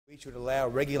We should allow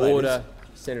regulators— Order,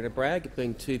 Senator Bragg. It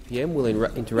being 2 p.m, we'll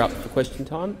interrupt for question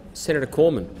time. Senator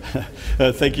Cormann.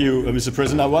 Thank you, Mr.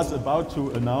 President. I was about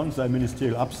to announce a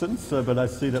ministerial absence, but I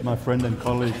see that my friend and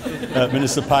colleague,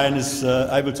 Minister Pyne, is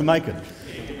able to make it.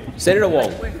 Senator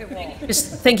Wong.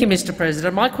 Thank you, Mr.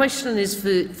 President. My question is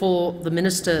for the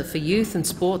Minister for Youth and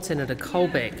Sport, Senator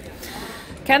Colbeck.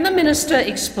 Can the minister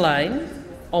explain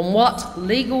on what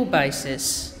legal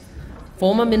basis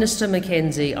former Minister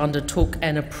Mackenzie undertook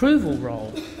an approval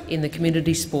role in the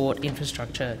Community Sport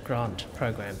Infrastructure Grant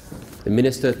Program? The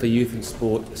Minister for Youth and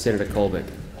Sport, Senator Colbeck.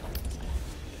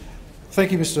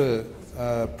 Thank you, Mr.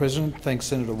 President. Thanks,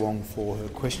 Senator Wong, for her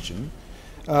question.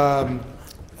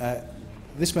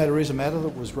 This matter is a matter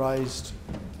that was raised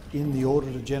in the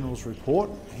Auditor-General's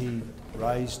report. He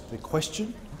raised the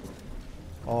question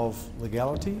of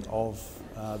legality of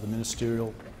the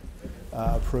ministerial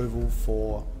approval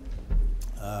for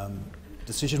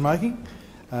decision-making,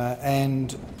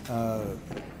 and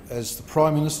as the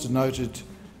Prime Minister noted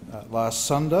last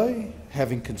Sunday,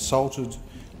 having consulted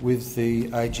with the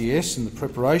AGS in the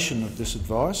preparation of this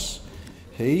advice,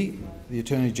 he, the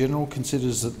Attorney-General,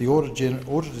 considers that the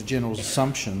Auditor-General's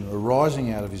assumption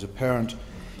arising out of his apparent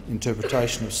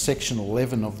interpretation of Section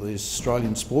 11 of the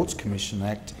Australian Sports Commission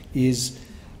Act is,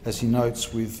 as he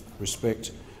notes with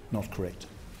respect, not correct.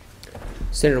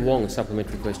 Senator Wong, a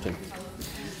supplementary question.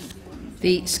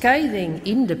 The scathing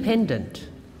independent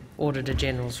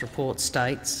Auditor-General's report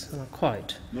states, and I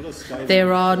quote,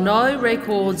 "There are no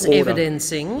records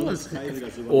evidencing—"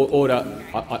 Order.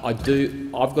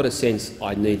 I've got a sense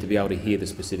I need to be able to hear the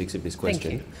specifics of this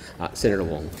question. Senator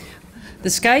Wong. The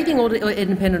scathing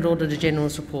independent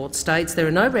Auditor-General's report states there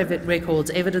are no records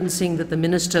evidencing that the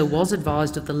minister was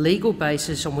advised of the legal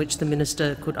basis on which the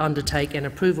minister could undertake an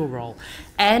approval role,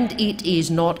 and it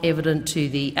is not evident to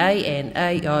the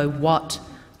ANAO what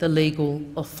the legal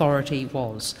authority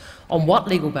was. On what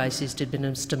legal basis did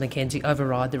Minister Mackenzie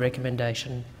override the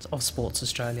recommendations of Sports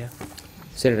Australia?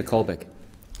 Senator Colbeck.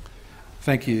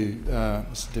 Thank you,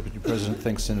 Mr. Deputy President.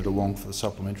 Thanks, Senator Wong, for the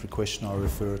supplementary question. I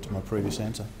refer it to my previous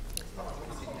answer.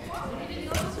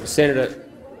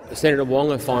 Senator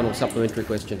Wong, a final supplementary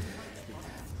question.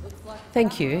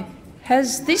 Thank you.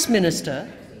 Has this minister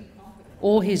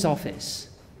or his office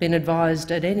been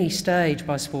advised at any stage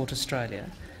by Sport Australia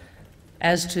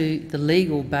as to the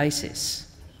legal basis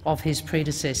of his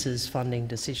predecessor's funding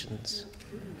decisions?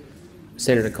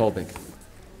 Senator Colbeck.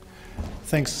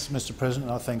 Thanks, Mr. President.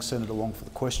 I thank Senator Wong for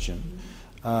the question.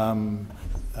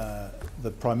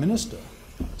 The Prime Minister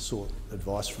sought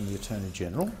advice from the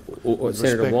Attorney-General.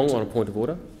 Senator Wong, on a point of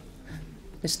order.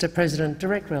 Mr. President,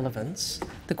 direct relevance.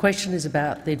 The question is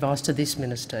about the advice to this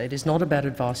minister. It is not about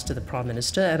advice to the Prime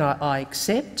Minister, and I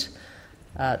accept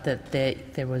that there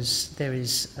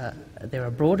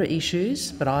are broader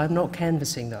issues, but I am not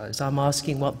canvassing those. I'm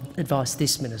asking what advice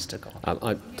this minister got.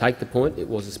 I take the point. It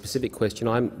was a specific question.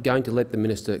 I'm going to let the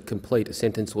minister complete a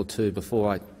sentence or two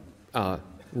before I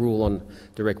rule on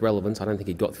direct relevance. I don't think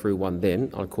he got through one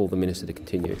then. I'll call the minister to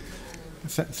continue.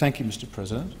 Thank you, Mr.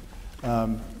 President.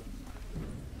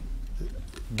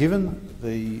 Given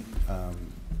the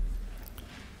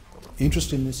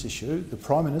interest in this issue, the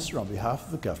Prime Minister, on behalf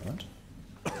of the government,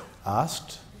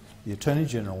 asked the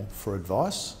Attorney-General for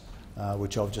advice,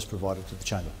 which I've just provided to the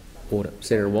chamber. Order.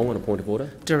 Senator Wong, on a point of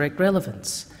order. Direct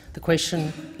relevance. The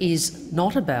question is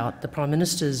not about the Prime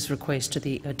Minister's request to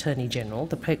the Attorney-General.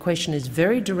 The question is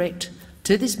very direct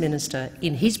to this minister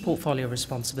in his portfolio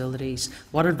responsibilities,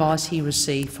 what advice he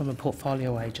received from a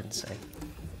portfolio agency.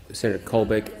 Senator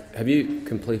Colbeck, have you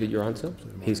completed your answer?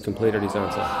 He's completed his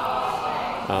answer.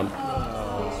 I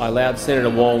allowed Senator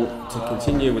Wong to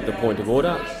continue with the point of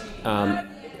order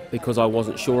because I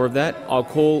wasn't sure of that. I'll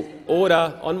call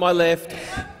order on my left.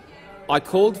 I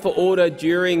called for order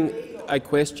during a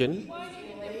question.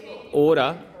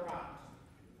 Order.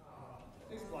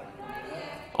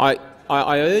 I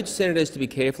urge senators to be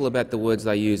careful about the words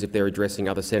they use if they're addressing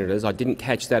other senators. I didn't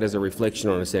catch that as a reflection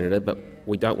on a senator, but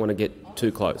we don't want to get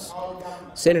too close.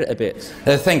 Senator Abetz.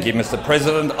 Thank you, Mr.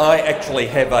 President. I actually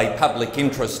have a public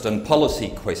interest and policy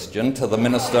question to the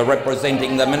minister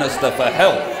representing the Minister for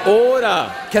Health. Order.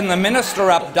 Can the minister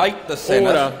update the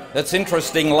Senate? Order. It's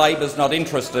interesting Labor's not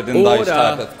interested in those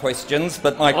type of questions,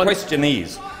 but my question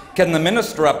is, can the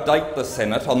minister update the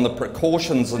Senate on the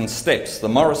precautions and steps the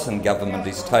Morrison government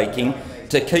is taking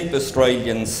to keep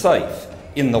Australians safe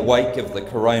in the wake of the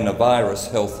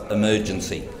coronavirus health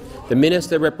emergency? The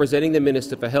Minister representing the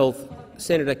Minister for Health,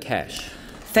 Senator Cash.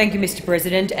 Thank you, Mr.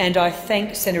 President, and I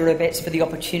thank Senator Abetz for the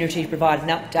opportunity to provide an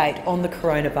update on the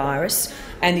coronavirus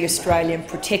and the Australian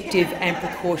protective and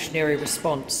precautionary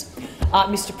response.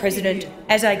 Mr President,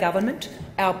 as a government,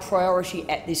 our priority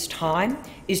at this time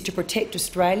is to protect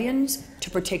Australians, to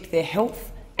protect their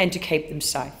health and to keep them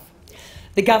safe.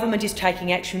 The government is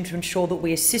taking action to ensure that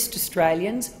we assist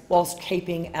Australians whilst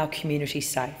keeping our community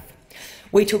safe.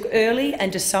 We took early and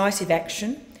decisive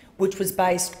action which was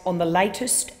based on the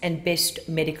latest and best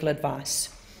medical advice.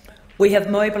 We have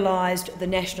mobilised the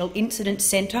National Incident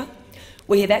Centre.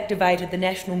 We have activated the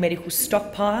National Medical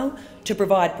Stockpile to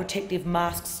provide protective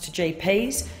masks to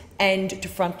GPs and to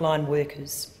frontline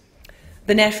workers.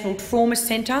 The National Trauma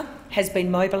Centre has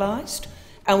been mobilised,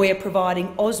 and we are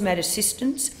providing AUSMAT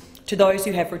assistance to those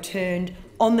who have returned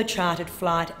on the chartered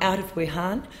flight out of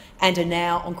Wuhan and are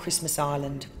now on Christmas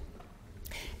Island.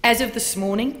 As of this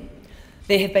morning,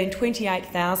 there have been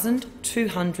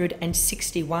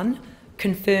 28,261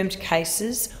 confirmed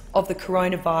cases of the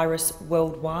coronavirus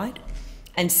worldwide,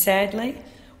 and sadly,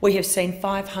 we have seen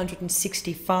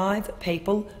 565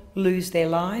 people lose their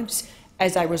lives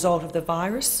as a result of the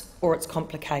virus or its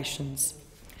complications.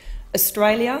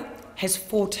 Australia has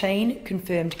 14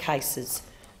 confirmed cases,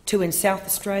 2 in South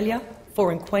Australia,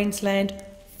 4 in Queensland,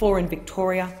 4 in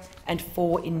Victoria and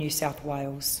 4 in New South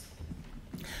Wales.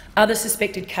 Other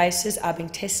suspected cases are being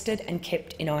tested and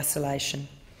kept in isolation.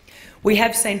 We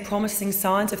have seen promising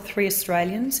signs of 3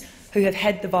 Australians who have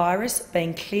had the virus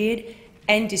being cleared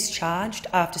and discharged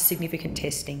after significant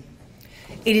testing.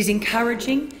 It is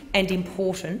encouraging and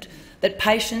important that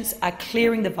patients are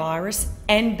clearing the virus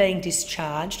and being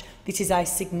discharged. This is a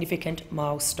significant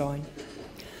milestone.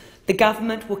 The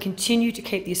government will continue to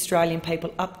keep the Australian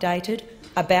people updated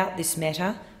about this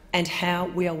matter and how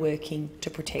we are working to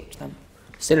protect them.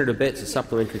 Senator Betts, a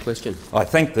supplementary question. I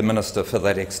thank the Minister for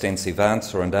that extensive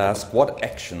answer and ask what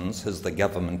actions has the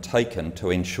government taken to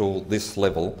ensure this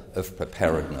level of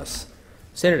preparedness?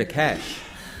 Senator Cash.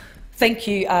 Thank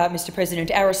you, Mr President.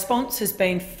 Our response has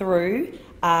been through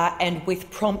and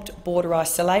with prompt border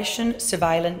isolation,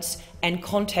 surveillance and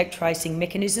contact tracing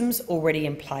mechanisms already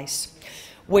in place.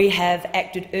 We have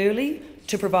acted early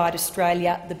to provide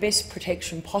Australia the best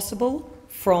protection possible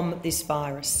from this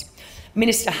virus.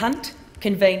 Minister Hunt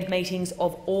convened meetings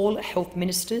of all health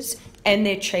ministers and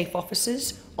their chief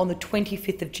officers on the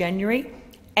 25th of January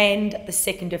and the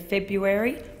 2nd of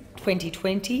February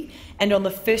 2020, and on the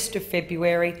 1st of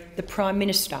February the Prime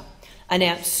Minister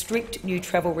announced strict new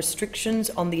travel restrictions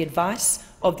on the advice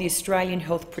of the Australian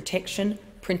Health Protection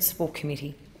Principal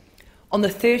Committee. On the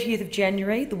 30th of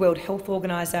January, the World Health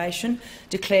Organisation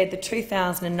declared the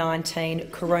 2019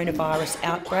 coronavirus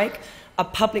outbreak a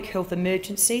public health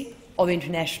emergency of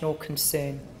international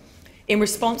concern. In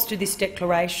response to this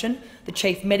declaration, the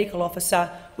Chief Medical Officer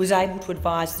was able to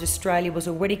advise that Australia was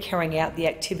already carrying out the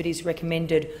activities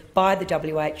recommended by the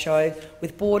WHO,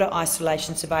 with border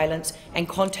isolation surveillance and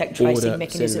contact tracing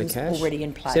mechanisms already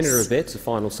in place. Senator Abetz, a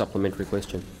final supplementary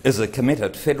question. As a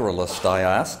committed federalist, I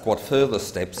ask what further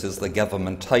steps is the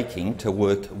government taking to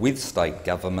work with state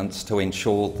governments to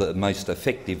ensure the most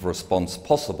effective response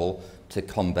possible to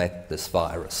combat this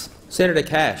virus? Senator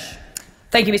Cash.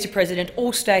 Thank you, Mr President.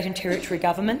 All state and territory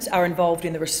governments are involved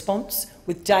in the response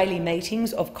with daily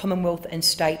meetings of Commonwealth and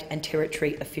state and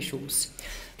territory officials.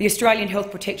 The Australian Health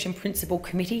Protection Principal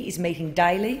Committee is meeting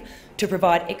daily to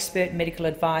provide expert medical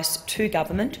advice to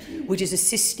government, which is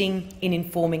assisting in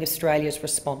informing Australia's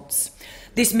response.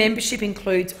 This membership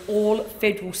includes all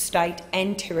federal, state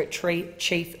and territory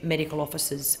chief medical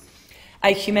officers. A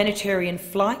humanitarian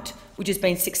flight which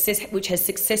has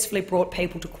successfully brought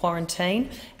people to quarantine,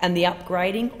 and the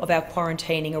upgrading of our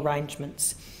quarantining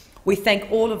arrangements. We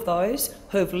thank all of those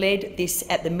who have led this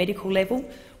at the medical level.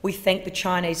 We thank the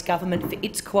Chinese government for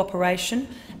its cooperation,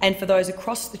 and for those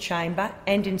across the chamber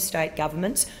and in state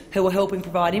governments who are helping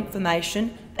provide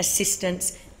information,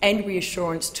 assistance and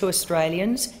reassurance to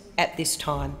Australians at this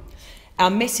time. Our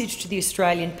message to the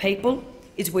Australian people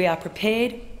is we are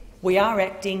prepared, we are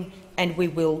acting and we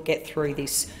will get through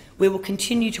this. We will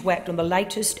continue to act on the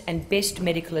latest and best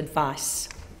medical advice.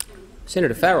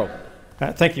 Senator Farrell.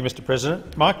 Thank you, Mr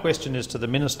President. My question is to the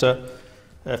Minister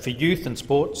for Youth and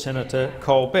Sport, Senator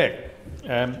Colbeck.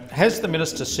 Has the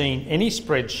Minister seen any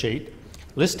spreadsheet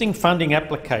listing funding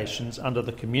applications under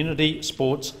the Community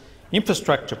Sports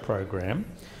Infrastructure Program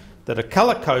that are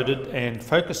colour-coded and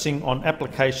focusing on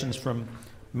applications from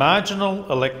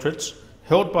marginal electorates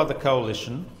held by the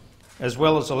Coalition, as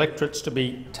well as electorates to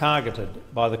be targeted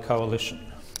by the Coalition?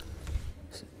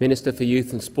 Minister for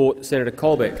Youth and Sport, Senator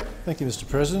Colbeck. Thank you, Mr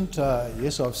President.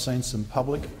 Yes, I've seen some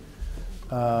public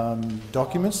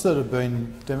documents that have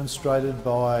been demonstrated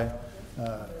by,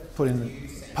 put in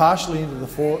partially into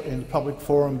the public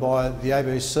forum by the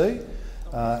ABC,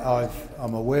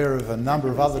 I'm aware of a number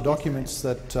of other documents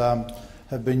that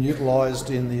have been utilised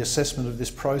in the assessment of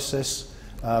this process,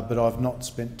 but I've not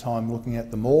spent time looking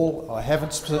at them all. I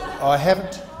haven't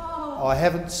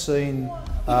seen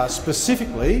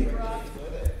specifically.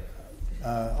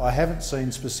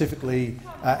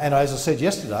 And as I said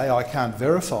yesterday, I can't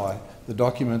verify the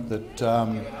document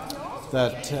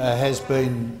that has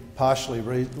been partially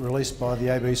released by the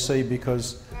ABC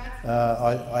because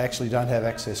I actually don't have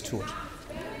access to it.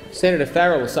 Senator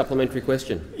Farrell, a supplementary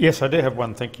question. Yes, I do have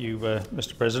one. Thank you,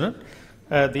 Mr President.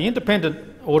 The Independent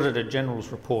Auditor-General's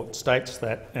report states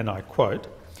that, and I quote,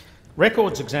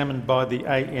 records examined by the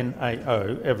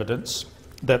ANAO evidence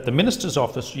that the Minister's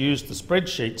office used the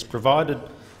spreadsheets provided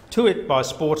to it by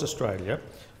Sport Australia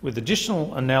with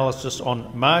additional analysis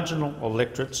on marginal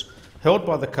electorates held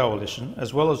by the Coalition,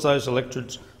 as well as those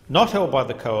electorates not held by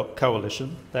the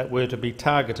Coalition that were to be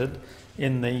targeted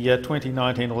in the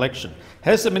 2019 election.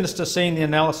 Has the Minister seen the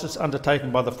analysis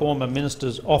undertaken by the former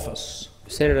Minister's office?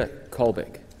 Senator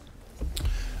Colbeck.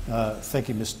 Thank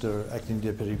you, Mr Acting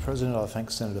Deputy President. I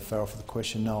thank Senator Farrell for the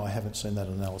question. No, I haven't seen that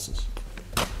analysis.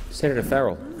 Senator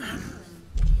Farrell.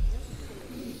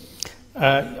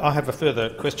 I have a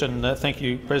further question. Thank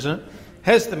you, President.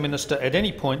 Has the Minister at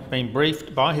any point been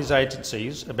briefed by his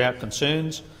agencies about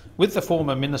concerns with the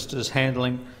former Minister's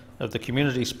handling of the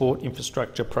Community Sport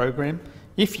Infrastructure Program?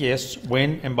 If yes,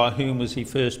 when and by whom was he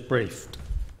first briefed?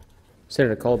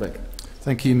 Senator Colbeck.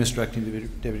 Thank you, Mr Acting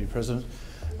Deputy President.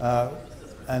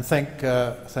 And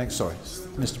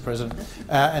Mr President,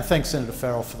 and thanks Senator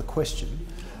Farrell for the question.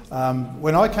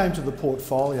 When I came to the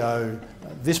portfolio,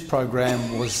 this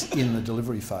program was in the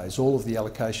delivery phase. All of the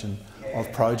allocation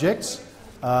of projects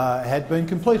had been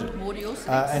completed,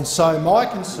 and so my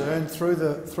concern through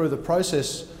the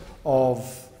process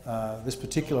of this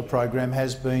particular program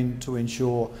has been to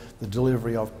ensure the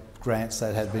delivery of grants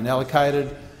that had been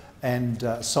allocated and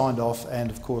signed off,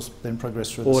 and of course then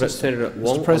progress through the system. Senator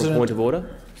Wong, on a point of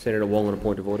order. Senator Wong, on a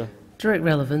point of order. Direct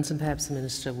relevance, and perhaps the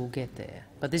Minister will get there.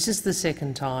 But this is the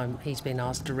second time he's been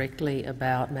asked directly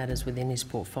about matters within his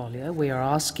portfolio. We are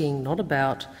asking not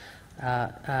about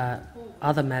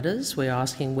other matters. We are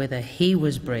asking whether he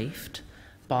was briefed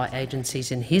by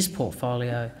agencies in his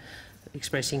portfolio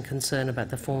expressing concern about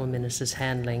the former Minister's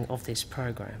handling of this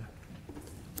program.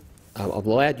 I've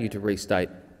allowed you to restate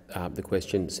the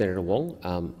question, Senator Wong.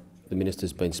 The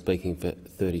Minister's been speaking for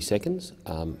 30 seconds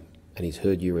and he's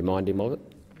heard you remind him of it.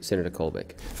 Senator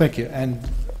Colbeck. Thank you, and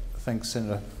thanks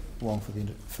Senator Wong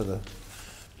for the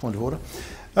point of order.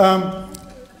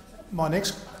 My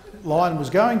next line was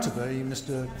going to be,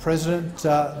 Mr President,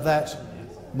 that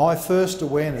my first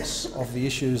awareness of the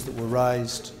issues that were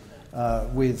raised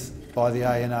by the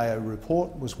ANAO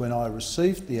report was when I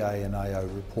received the ANAO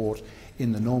report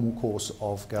in the normal course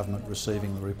of government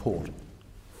receiving the report.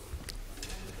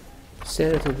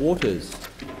 Senator Waters.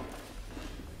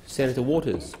 Senator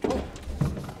Waters.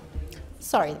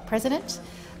 Sorry, President.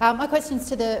 My question is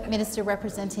to the Minister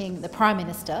representing the Prime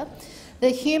Minister. The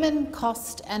human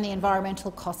cost and the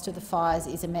environmental cost of the fires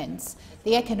is immense.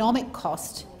 The economic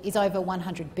cost is over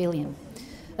 $100 billion.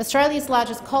 Australia's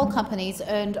largest coal companies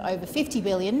earned over $50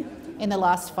 billion in the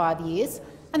last 5 years,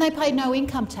 and they paid no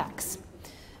income tax.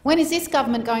 When is this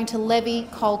government going to levy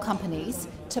coal companies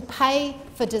to pay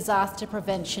for disaster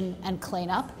prevention and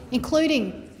clean-up,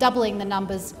 including doubling the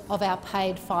numbers of our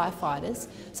paid firefighters,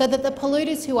 so that the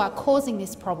polluters who are causing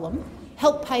this problem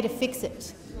help pay to fix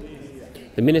it?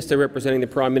 The Minister representing the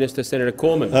Prime Minister, Senator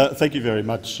Cormann. Thank you very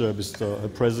much,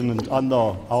 Mr President.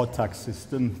 Under our tax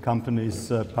system,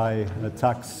 companies pay a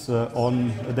tax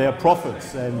on their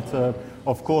profits, and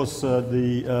of course our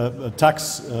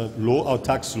tax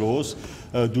laws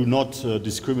do not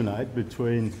discriminate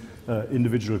between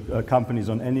individual companies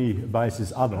on any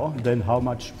basis other than how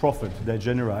much profit they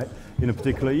generate in a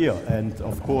particular year. And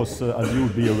of course, as you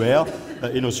would be aware,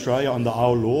 in Australia under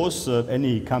our laws,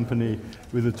 any company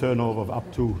with a turnover of up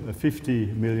to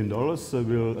 $50 million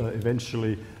will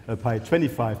eventually pay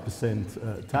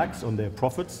 25% tax on their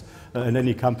profits, and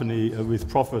any company with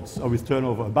profits or with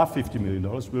turnover above $50 million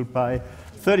will pay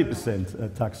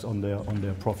 30% tax on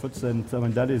their profits, and I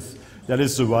mean, that is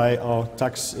the way our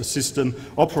tax system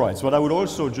operates. What I would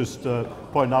also just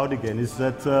point out again is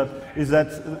that the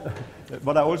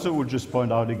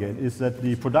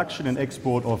production and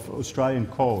export of Australian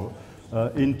coal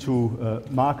into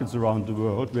markets around the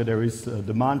world where there is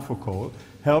demand for coal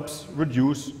helps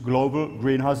reduce global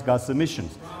greenhouse gas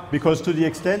emissions, because to the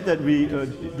extent that we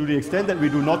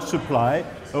do not supply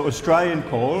Australian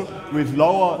coal with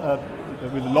lower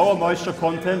with lower moisture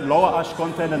content, lower ash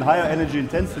content and higher energy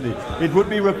intensity. It would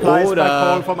be replaced by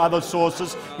coal from other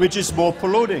sources, which is more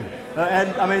polluting. And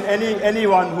I mean,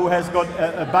 anyone who has got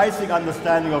a basic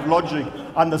understanding of logic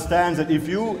understands that if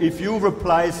you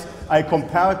replace a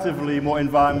comparatively more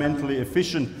environmentally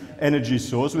efficient energy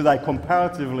source with a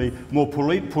comparatively more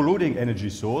polluting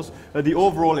energy source, the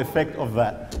overall effect of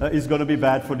that is going to be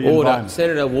bad for the environment.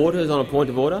 Senator Waters on a point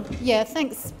of order. Yeah,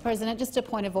 thanks, President. Just a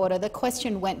point of order. The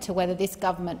question went to whether this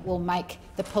government will make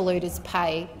the polluters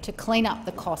pay to clean up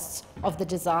the costs of the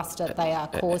disaster they are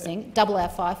causing, double our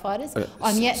firefighters.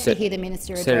 I'm yet to hear the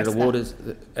minister address Senator that. Waters,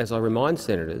 as I remind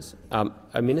senators,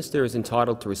 a minister is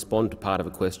entitled to respond to part of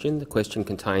a question. The question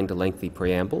contained a lengthy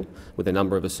preamble with a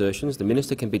number of assertions. The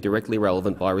minister can be directly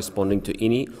relevant by responding to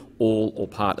any, all or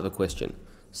part of a question.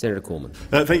 Senator Cormann.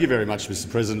 Thank you very much, Mr.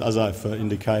 President. As I've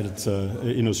indicated,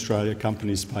 in Australia,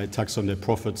 companies pay tax on their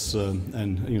profits,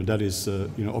 and that is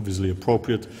obviously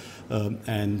appropriate. I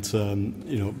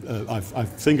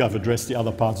think I've addressed the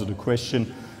other parts of the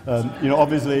question.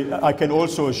 Obviously, I can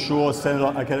also assure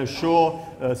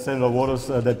Senator Waters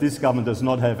that this government does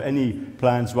not have any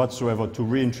plans whatsoever to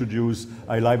reintroduce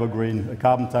a Labor Green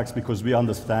carbon tax, because we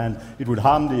understand it would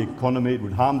harm the economy, it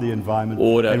would harm the environment,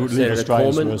 and it would leave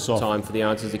Australians worse off. Time for the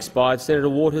answers expired. Senator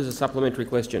Waters, a supplementary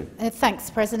question. Thanks,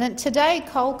 President. Today,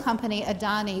 coal company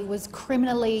Adani was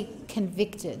criminally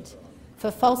convicted for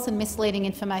false and misleading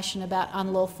information about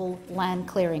unlawful land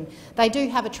clearing. They do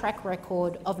have a track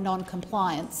record of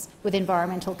non-compliance with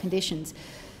environmental conditions.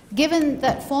 Given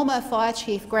that former Fire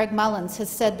Chief Greg Mullins has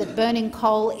said that burning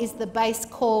coal is the base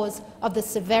cause of the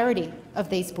severity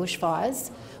of these bushfires,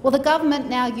 will the government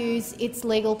now use its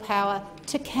legal power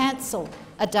to cancel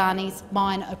Adani's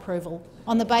mine approval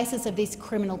on the basis of this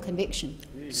criminal conviction?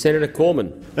 Senator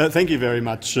Cormann. Thank you very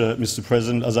much, Mr.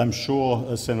 President. As I'm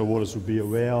sure Senator Waters will be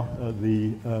aware,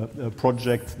 the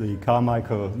project, the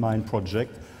Carmichael mine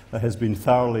project, has been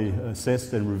thoroughly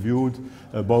assessed and reviewed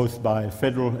both by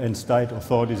federal and state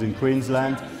authorities in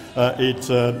Queensland. It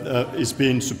is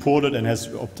being supported and has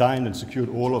obtained and secured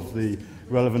all of the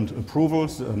relevant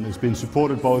approvals. It's been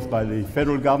supported both by the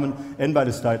federal government and by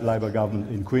the state Labor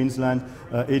government in Queensland.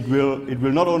 It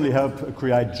will not only help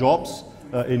create jobs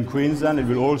in Queensland, it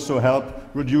will also help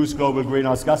reduce global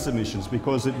greenhouse gas emissions,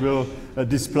 because it will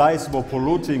displace more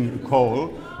polluting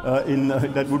coal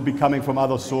that would be coming from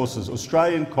other sources.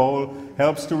 Australian coal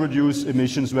helps to reduce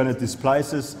emissions when it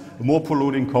displaces more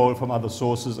polluting coal from other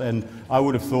sources, and I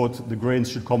would have thought the Greens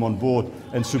should come on board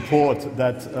and support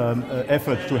that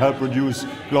effort to help reduce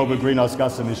global greenhouse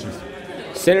gas emissions.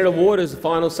 Senator Waters, the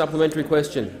final supplementary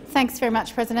question. Thanks very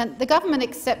much, President. The government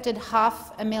accepted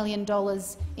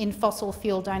 $500,000 in fossil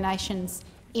fuel donations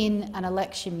in an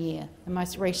election year, the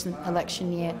most recent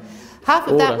election year. Half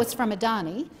of that was from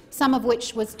Adani, some of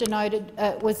which was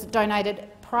donated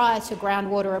prior to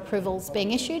groundwater approvals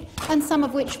being issued, and some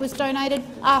of which was donated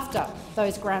after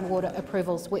those groundwater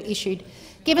approvals were issued.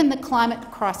 Given the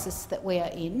climate crisis that we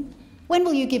are in, when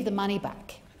will you give the money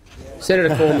back?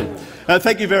 Senator Cormann.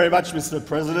 Thank you very much, Mr.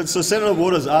 President. So Senator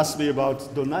Waters asked me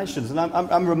about donations, and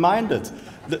I'm reminded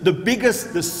that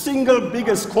the single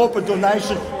biggest corporate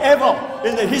donation ever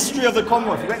in the history of the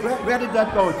Commonwealth. Where did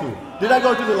that go to? Did I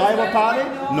go to the Labor Party?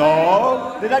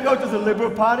 No. Did I go to the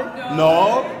Liberal Party?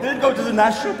 No. Did it go to the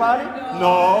National Party?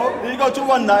 No. Did it go to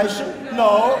One Nation?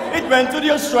 No. It went to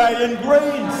the Australian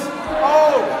Greens.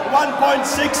 Oh,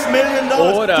 $1.6 million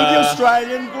to the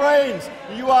Australian Greens.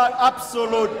 You are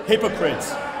absolute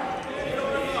hypocrites.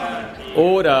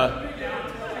 Order.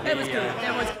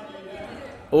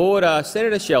 Order.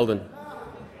 Senator Sheldon.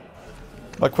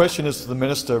 My question is to the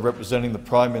Minister representing the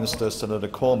Prime Minister, Senator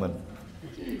Cormann.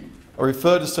 I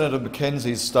refer to Senator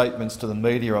Mackenzie's statements to the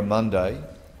media on Monday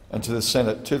and to the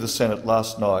Senate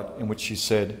last night, in which she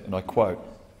said, and I quote,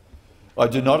 "I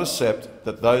do not accept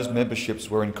that those memberships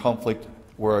were a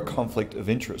conflict of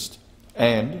interest,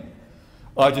 and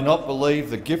I do not believe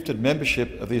the gifted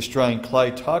membership of the Australian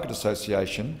Clay Target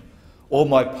Association or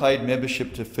my paid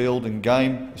membership to Field and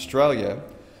Game Australia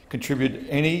contributed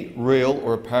any real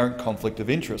or apparent conflict of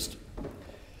interest.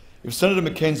 If Senator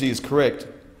Mackenzie is correct,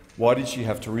 why did she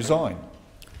have to resign?"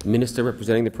 Minister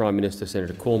representing the Prime Minister,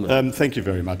 Senator Cormann. Thank you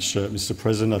very much, Mr.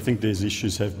 President. I think these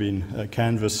issues have been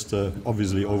canvassed,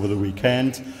 obviously, over the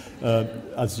weekend.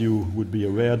 As you would be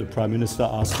aware, the Prime Minister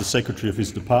asked the Secretary of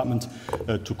his department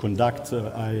to conduct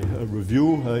a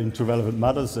review into relevant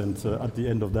matters, and at the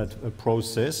end of that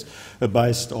process,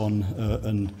 based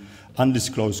on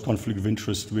undisclosed conflict of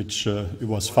interest, which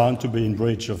was found to be in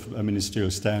breach of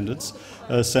ministerial standards,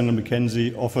 Senator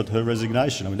Mackenzie offered her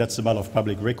resignation. I mean, that's a matter of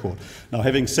public record. Now,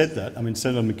 having said that, I mean,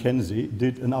 Senator Mackenzie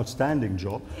did an outstanding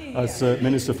job as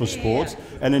Minister for Sports,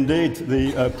 and indeed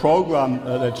the programme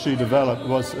that she developed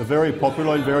was very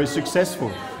popular and very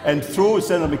successful. And through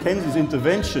Senator Mackenzie's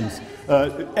interventions,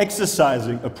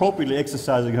 appropriately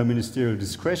exercising her ministerial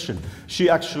discretion, she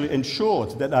actually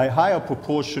ensured that a higher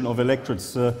proportion of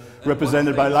electorates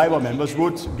represented by Labor members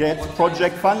would get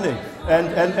project funding.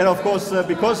 And of course,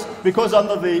 because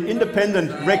under the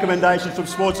independent recommendations from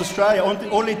Sports Australia,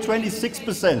 only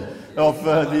 26% of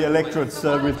the electorates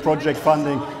with project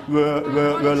funding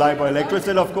were Labor electorates,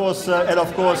 and of course,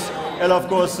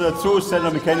 through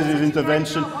Senator Mackenzie's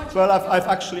intervention, well, I've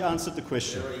actually answered the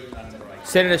question.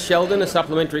 Senator Sheldon, a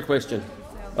supplementary question.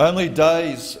 Only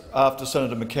days after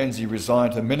Senator Mackenzie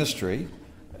resigned her ministry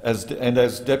as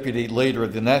Deputy Leader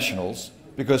of the Nationals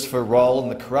because of her role in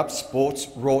the corrupt sports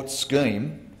rort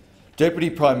scheme,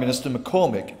 Deputy Prime Minister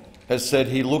McCormick has said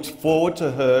he looks forward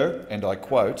to her, and I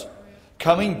quote,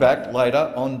 coming back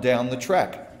later on down the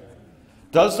track.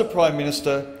 Does the Prime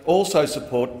Minister also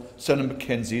support Senator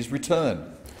Mackenzie's return?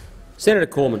 Senator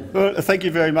Cormann. Well, thank you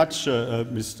very much,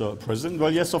 Mr. President. Well,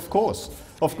 yes, of course.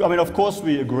 Of course,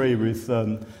 we agree with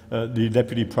the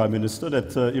Deputy Prime Minister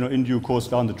that, in due course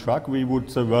down the track, we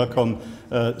would welcome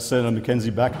Senator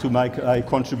Mackenzie back to make a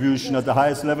contribution at the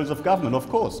highest levels of government. Of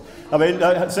course, I mean,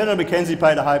 Senator Mackenzie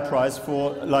paid a high price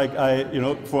for,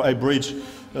 for a breach.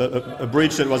 A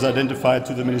breach that was identified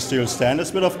to the ministerial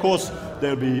standards, but of course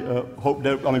there'll be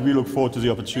we look forward to the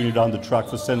opportunity down the track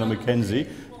for Senator Mackenzie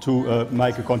to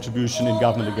make a contribution in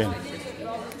government again.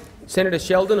 Senator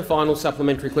Sheldon, a final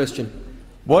supplementary question.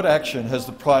 What action has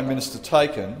the Prime Minister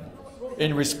taken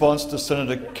in response to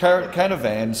Senator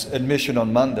Canavan's admission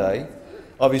on Monday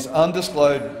of his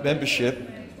undisclosed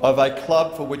membership of a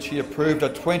club for which he approved a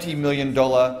 $20 million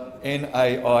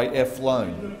NAIF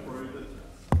loan?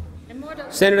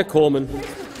 Senator Cormann.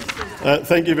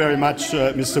 Thank you very much,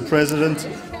 Mr. President.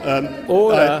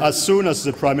 As soon as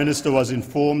the Prime Minister was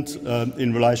informed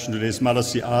in relation to this matter,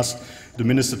 he asked the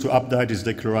Minister to update his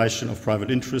declaration of private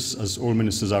interests, as all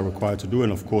ministers are required to do,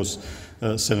 and of course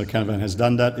Senator Canavan has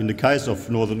done that. In the case of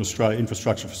Northern Australia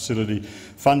Infrastructure Facility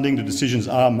funding, the decisions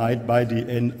are made by the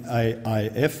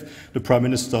NAIF. The Prime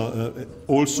Minister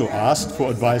also asked for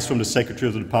advice from the Secretary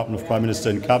of the Department of Prime Minister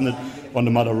and Cabinet on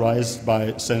the matter raised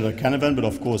by Senator Canavan, but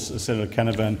of course Senator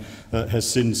Canavan has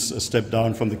since stepped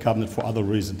down from the Cabinet for other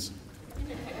reasons.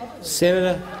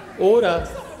 Senator, order.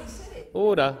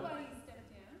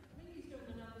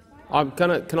 I'd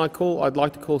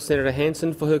like to call Senator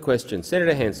Hanson for her question.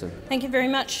 Senator Hanson. Thank you very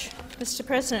much, Mr.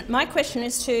 President. My question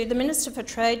is to the Minister for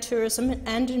Trade, Tourism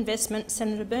and Investment,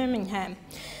 Senator Birmingham.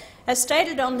 As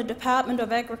stated on the Department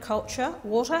of Agriculture,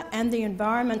 Water and the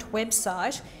Environment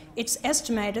website, it's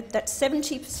estimated that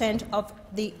 70% of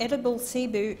the edible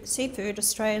seafood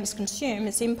Australians consume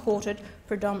is imported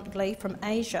predominantly from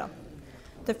Asia.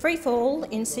 The freefall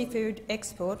in seafood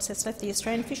exports has left the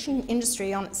Australian fishing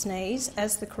industry on its knees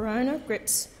as the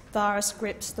coronavirus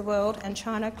grips the world and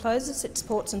China closes its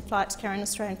ports and flights carrying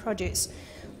Australian produce.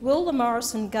 Will the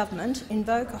Morrison government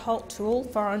invoke a halt to all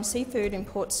foreign seafood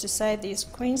imports to save the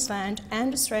Queensland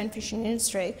and Australian fishing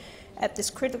industry at this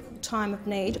critical time of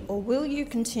need, or will you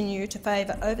continue to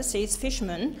favour overseas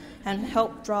fishermen and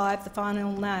help drive the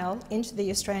final nail into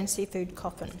the Australian seafood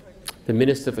coffin? The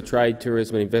Minister for Trade,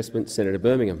 Tourism and Investment, Senator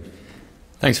Birmingham.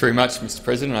 Thanks very much, Mr.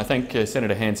 President. I thank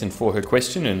Senator Hanson for her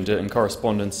question and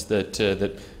correspondence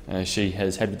that she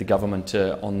has had with the government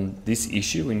on this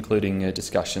issue, including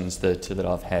discussions that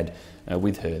I've had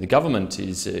with her. The government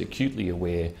is acutely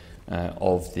aware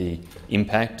of the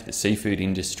impact the seafood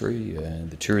industry,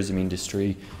 the tourism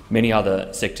industry, many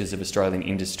other sectors of Australian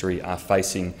industry are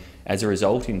facing as a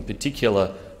result, in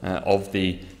particular, of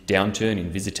the downturn in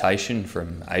visitation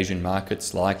from Asian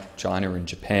markets like China and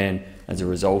Japan as a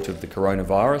result of the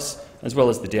coronavirus, as well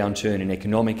as the downturn in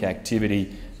economic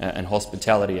activity and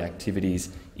hospitality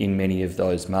activities in many of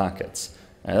those markets.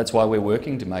 That's why we're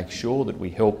working to make sure that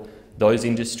we help those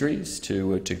industries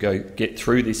to get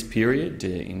through this period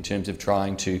in terms of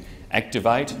trying to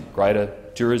activate greater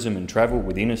tourism and travel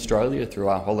within Australia through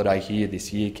our Holiday Here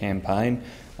This Year campaign,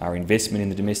 our investment in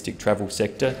the domestic travel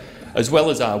sector, as well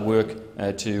as our work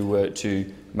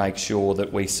to make sure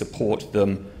that we support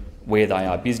them where they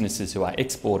are businesses who are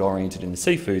export-oriented in the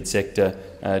seafood sector,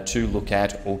 to look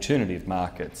at alternative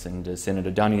markets. And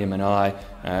Senator Duniam and I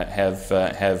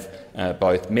have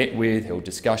both met with, held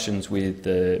discussions with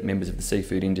the members of the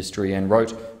seafood industry, and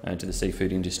wrote to the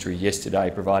seafood industry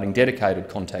yesterday, providing dedicated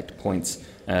contact points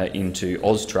into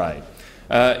Austrade.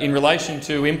 In relation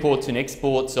to imports and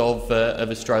exports of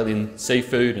Australian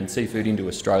seafood and seafood into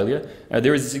Australia,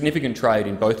 there is a significant trade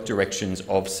in both directions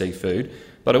of seafood.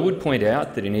 But I would point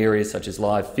out that in areas such as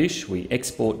live fish, we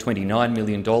export $29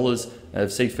 million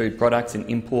of seafood products and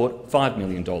import $5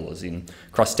 million. In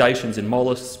crustaceans and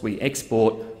molluscs, we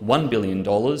export $1 billion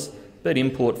but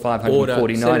import $549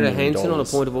 million. Senator Hanson, on a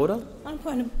point of order. On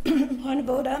point of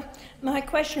order, my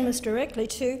question was directly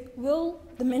to: will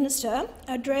the minister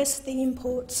address the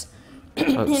imports?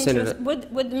 Would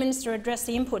the minister address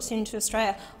the imports into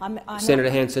Australia?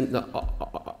 Senator Hanson,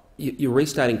 you're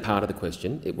restating part of the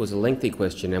question. It was a lengthy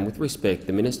question, and with respect,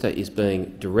 the minister is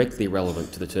being directly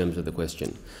relevant to the terms of the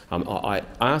question. I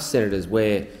ask senators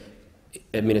where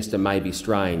a minister may be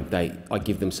straying. I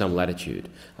give them some latitude,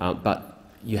 but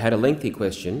you had a lengthy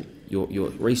question.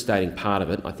 You're restating part of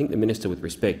it. I think the minister, with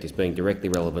respect, is being directly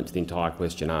relevant to the entire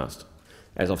question asked.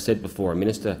 As I've said before, a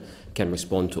minister can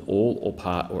respond to all or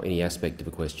part or any aspect of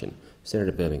a question.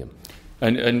 Senator Birmingham.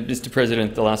 And Mr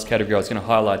President, the last category I was going to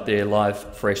highlight there,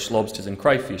 live fresh lobsters and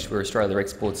crayfish, where Australia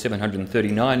exports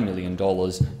 $739 million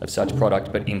of such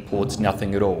product but imports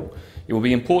nothing at all. It will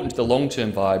be important to the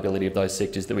long-term viability of those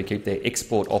sectors that we keep their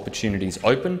export opportunities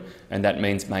open, and that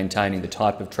means maintaining the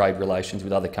type of trade relations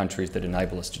with other countries that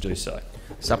enable us to do so.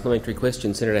 Supplementary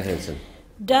question, Senator Hanson.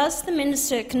 Does the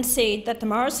minister concede that the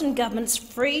Morrison government's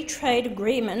free trade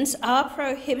agreements are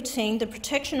prohibiting the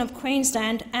protection of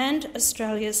Queensland and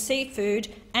Australia's seafood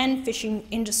and fishing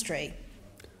industry?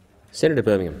 Senator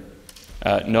Birmingham.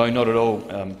 No, not at all.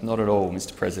 Not at all,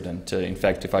 Mr President. In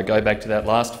fact, if I go back to that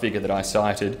last figure that I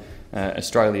cited,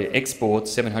 Australia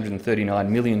exports $739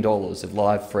 million of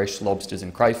live fresh lobsters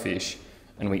and crayfish,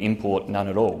 and we import none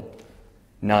at all.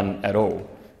 None at all.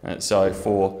 So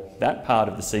for that part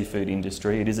of the seafood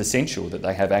industry, it is essential that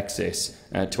they have access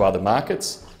to other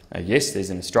markets. Yes,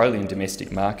 there's an Australian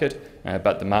domestic market,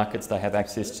 but the markets they have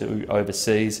access to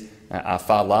overseas are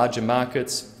far larger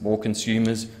markets, more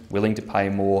consumers willing to pay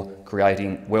more,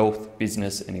 creating wealth,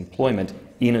 business and employment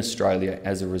in Australia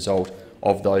as a result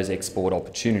of those export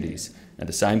opportunities. And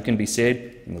the same can be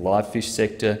said in the live fish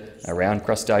sector, around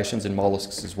crustaceans and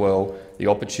molluscs as well. The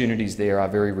opportunities there are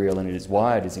very real, and it is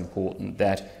why it is important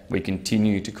that we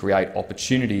continue to create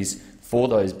opportunities for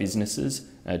those businesses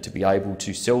to be able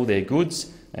to sell their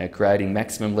goods, creating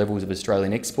maximum levels of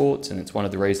Australian exports. And it's one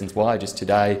of the reasons why just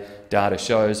today data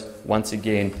shows, once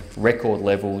again, record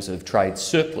levels of trade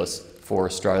surplus for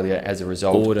Australia as a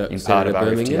result in part of our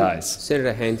FTAs.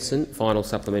 Senator Hanson, final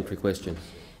supplementary question.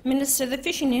 Minister, the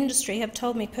fishing industry have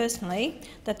told me personally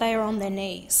that they are on their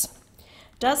knees.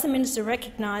 Does the minister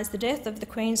recognise the death of the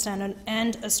Queensland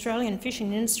and Australian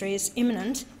fishing industry is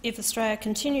imminent if Australia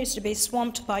continues to be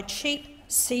swamped by cheap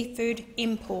seafood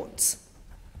imports?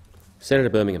 Senator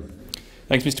Birmingham.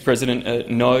 Thanks, Mr President.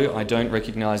 No, I don't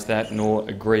recognise that nor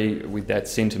agree with that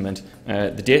sentiment.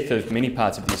 The death of many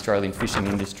parts of the Australian fishing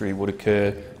industry would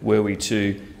occur were we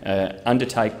to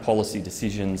undertake policy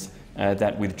decisions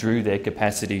that withdrew their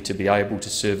capacity to be able to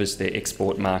service their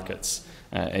export markets.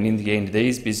 And in the end,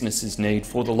 these businesses need,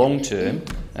 for the long term,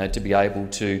 to be able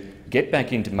to get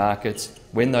back into markets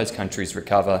when those countries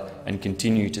recover and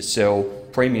continue to sell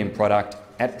premium product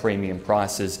at premium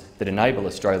prices that enable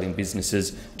Australian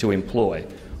businesses to employ.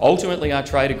 Ultimately, our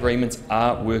trade agreements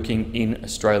are working in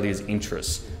Australia's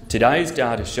interests. Today's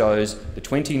data shows the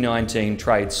 2019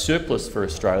 trade surplus for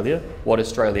Australia, what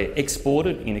Australia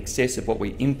exported in excess of what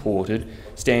we imported,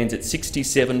 stands at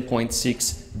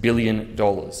 $67.6 billion.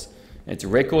 It's a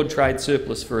record trade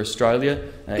surplus for Australia.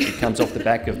 It comes off the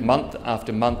back of month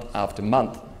after month after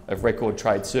month of record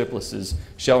trade surpluses,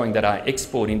 showing that our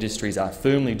export industries are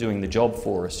firmly doing the job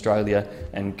for Australia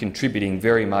and contributing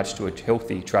very much to a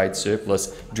healthy trade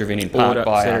surplus, driven in part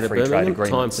by our free trade agreements.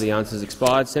 Time for the answers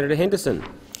expired. Senator Henderson.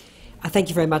 Thank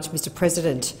you very much, Mr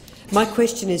President. My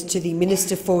question is to the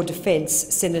Minister for Defence,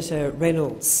 Senator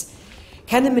Reynolds.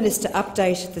 Can the minister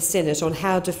update the Senate on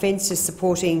how Defence is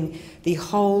supporting the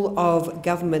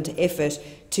whole-of-government effort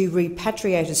to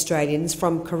repatriate Australians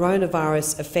from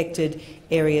coronavirus-affected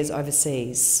areas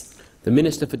overseas? The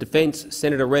Minister for Defence,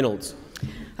 Senator Reynolds.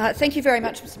 Thank you very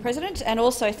much, Mr President, and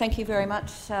also thank you very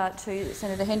much to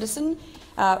Senator Henderson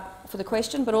for the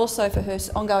question, but also for her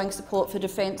ongoing support for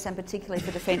defence and particularly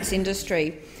for defence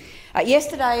industry.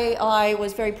 Yesterday I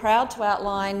was very proud to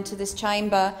outline to this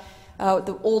chamber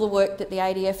all the work that the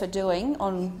ADF are doing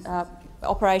on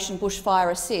Operation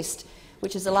Bushfire Assist,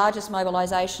 which is the largest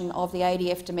mobilisation of the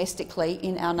ADF domestically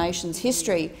in our nation's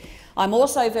history. I'm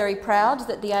also very proud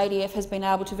that the ADF has been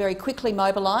able to very quickly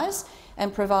mobilise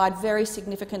and provide very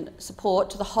significant support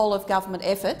to the whole of government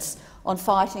efforts on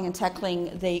fighting and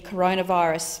tackling the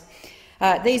coronavirus.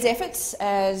 These efforts,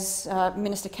 as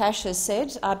Minister Cash has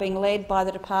said, are being led by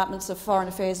the Departments of Foreign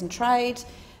Affairs and Trade,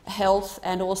 Health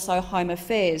and also Home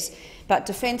Affairs. But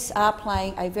Defence are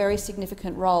playing a very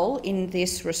significant role in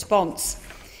this response.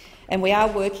 And we are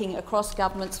working across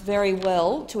governments very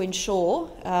well to ensure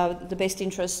the best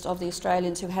interest of the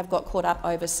Australians who have got caught up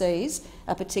overseas,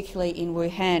 particularly in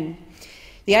Wuhan.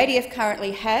 The ADF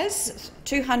currently has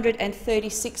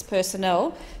 236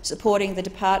 personnel supporting the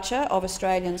departure of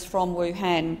Australians from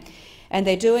Wuhan, and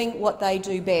they're doing what they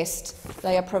do best.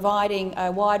 They are providing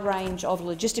a wide range of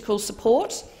logistical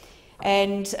support,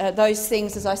 and those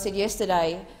things, as I said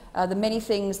yesterday, the many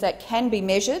things that can be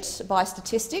measured by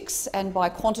statistics and by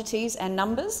quantities and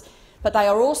numbers, but they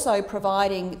are also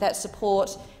providing that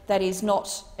support that is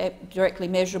not directly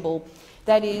measurable.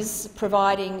 That is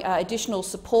providing additional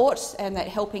support and that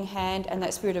helping hand and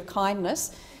that spirit of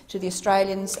kindness to the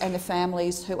Australians and the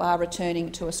families who are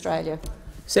returning to Australia.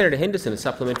 Senator Henderson, a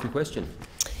supplementary question.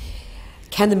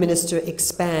 Can the minister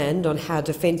expand on how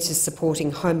Defence is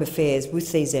supporting Home Affairs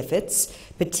with these efforts,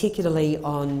 particularly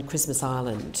on Christmas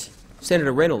Island?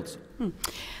 Senator Reynolds.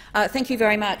 Thank you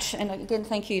very much, and again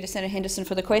thank you to Senator Henderson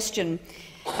for the question.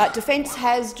 Defence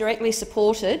has directly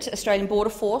supported Australian Border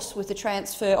Force with the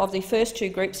transfer of the first two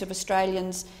groups of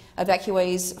Australians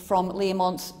evacuees from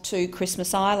Learmonth to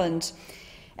Christmas Island.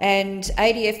 And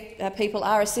ADF people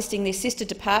are assisting the assisted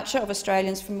departure of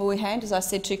Australians from Wuhan, as I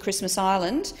said, to Christmas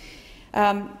Island.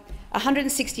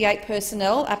 168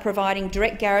 personnel are providing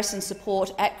direct garrison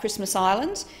support at Christmas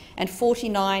Island and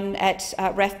 49 at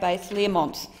RAF Base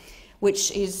Learmonth,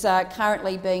 which is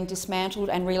currently being dismantled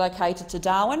and relocated to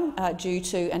Darwin due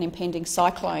to an impending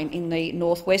cyclone in the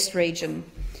northwest region.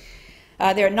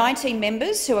 There are 19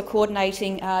 members who are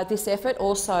coordinating this effort,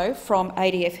 also from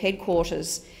ADF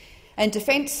headquarters. And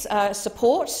Defence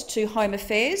support to Home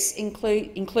Affairs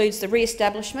includes the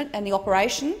re-establishment and the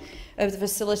operation of the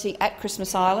facility at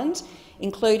Christmas Island,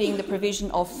 including the provision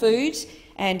of food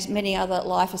and many other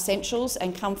life essentials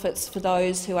and comforts for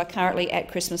those who are currently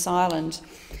at Christmas Island.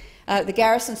 The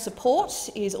garrison support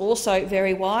is also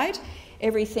very wide,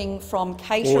 everything from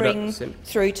catering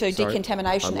through to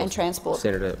decontamination and transport.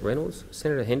 Senator Reynolds.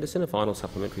 Senator Henderson, a final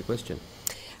supplementary question.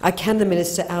 Can the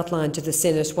minister outline to the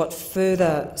Senate what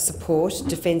further support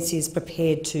Defence is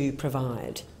prepared to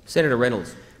provide? Senator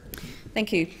Reynolds.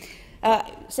 Thank you.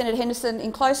 Senator Henderson,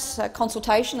 in close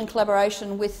consultation and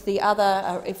collaboration with the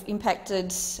other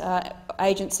impacted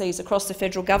agencies across the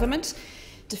federal government,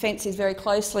 Defence is very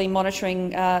closely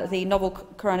monitoring the novel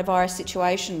coronavirus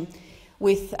situation,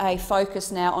 with a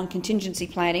focus now on contingency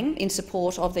planning in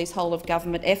support of these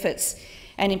whole-of-government efforts.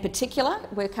 And in particular,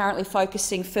 we're currently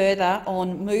focusing further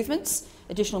on movements,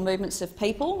 additional movements of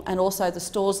people, and also the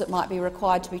stores that might be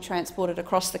required to be transported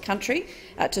across the country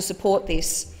to support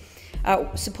this.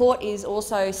 Support is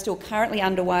also still currently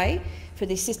underway for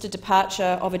the assisted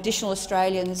departure of additional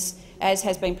Australians, as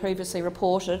has been previously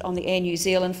reported on the Air New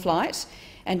Zealand flight,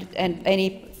 and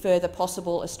any further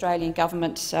possible Australian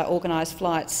government organised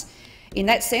flights. In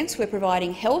that sense, we're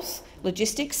providing health,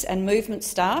 logistics and movement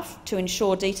staff to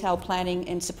ensure detailed planning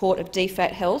and support of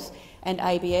DFAT Health and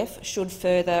ABF should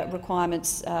further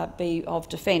requirements be of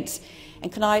Defence.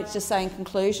 And can I just say in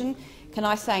conclusion, can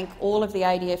I thank all of the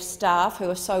ADF staff who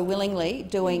are so willingly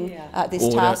doing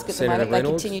this task at the moment. They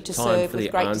continue to serve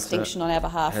with great distinction on our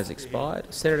behalf. Has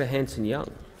expired. Senator Hanson-Young.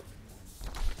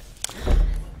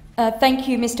 Thank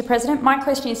you, Mr President. My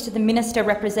question is to the Minister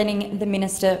representing the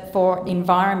Minister for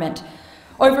Environment.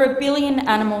 Over 1 billion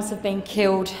animals have been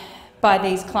killed by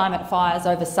these climate fires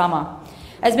over summer.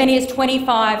 As many as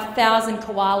 25,000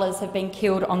 koalas have been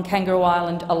killed on Kangaroo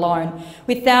Island alone,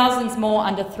 with thousands more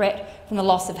under threat from the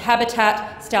loss of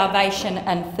habitat, starvation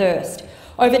and thirst.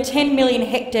 Over 10 million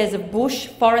hectares of bush,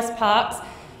 forest parks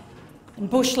and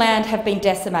bushland have been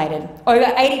decimated. Over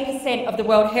 80% of the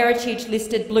World Heritage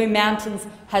listed Blue Mountains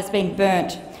has been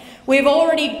burnt. We've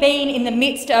already been in the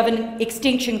midst of an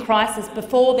extinction crisis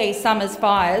before these summer's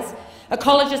fires.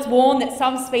 Ecologists warn that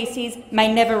some species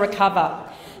may never recover.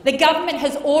 The government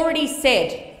has already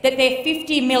said that their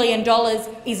 $50 million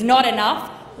is not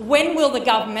enough. When will the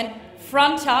government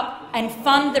front up and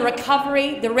fund the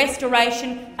recovery, the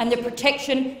restoration and the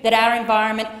protection that our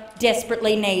environment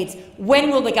desperately needs? When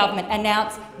will the government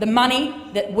announce the money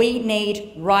that we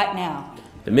need right now?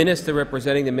 The Minister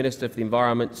representing the Minister for the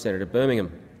Environment, Senator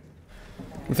Birmingham.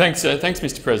 Thanks,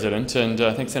 Mr. President, and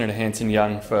thanks Senator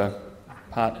Hanson-Young for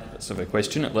part of a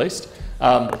question at least.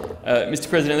 Mr.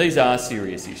 President, these are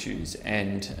serious issues,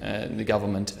 and the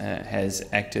government has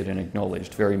acted and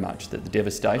acknowledged very much that the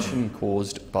devastation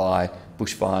caused by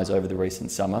bushfires over the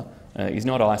recent summer is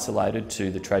not isolated to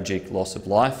the tragic loss of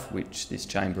life, which this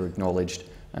chamber acknowledged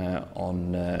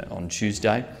on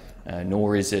Tuesday,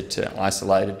 nor is it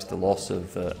isolated to the loss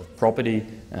of property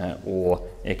or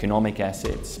economic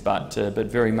assets, but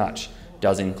very much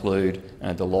does include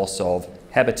the loss of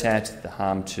habitat, the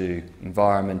harm to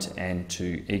environment and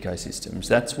to ecosystems.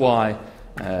 That's why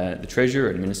the Treasurer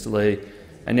and Minister Lee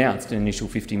announced an initial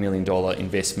 $50 million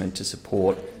investment to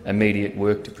support immediate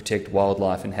work to protect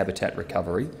wildlife and habitat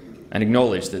recovery, and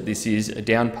acknowledged that this is a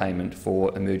down payment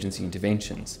for emergency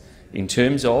interventions. In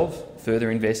terms of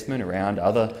further investment around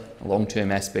other long-term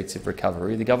aspects of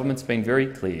recovery, the government's been very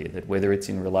clear that whether it's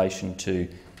in relation to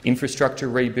infrastructure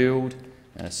rebuild,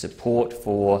 support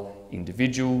for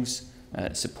individuals,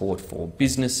 support for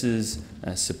businesses,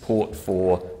 support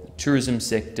for the tourism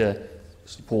sector,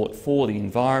 support for the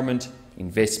environment,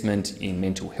 investment in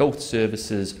mental health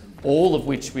services, all of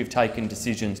which we've taken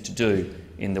decisions to do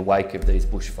in the wake of these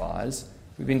bushfires.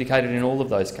 We've indicated in all of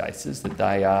those cases that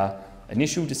they are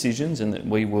initial decisions and that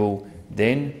we will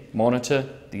then monitor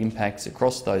the impacts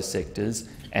across those sectors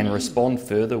and respond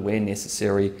further where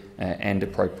necessary and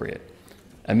appropriate.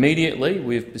 Immediately,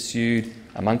 we've pursued,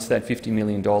 amongst that $50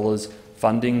 million,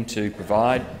 funding to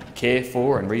provide care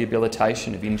for and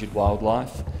rehabilitation of injured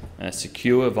wildlife,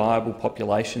 secure viable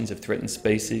populations of threatened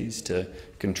species, to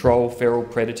control feral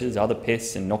predators, other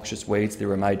pests and noxious weeds that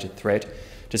are a major threat,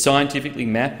 to scientifically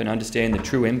map and understand the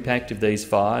true impact of these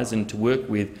fires, and to work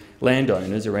with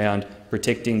landowners around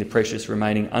protecting the precious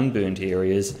remaining unburned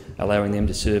areas, allowing them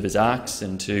to serve as arcs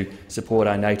and to support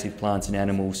our native plants and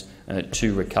animals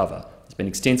to recover. There's been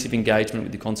extensive engagement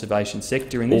with the conservation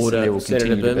sector in this, and there will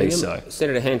continue to be so.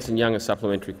 Senator Hanson-Young, a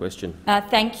supplementary question.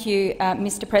 Thank you,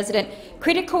 Mr. President.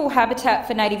 Critical habitat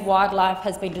for native wildlife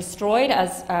has been destroyed,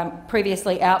 as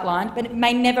previously outlined, but it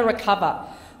may never recover.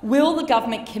 Will the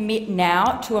government commit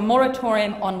now to a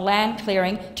moratorium on land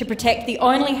clearing to protect the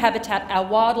only habitat our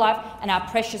wildlife and our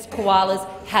precious koalas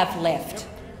have left?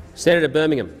 Senator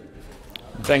Birmingham.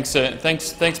 Thanks,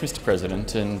 Mr.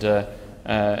 President.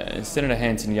 And Senator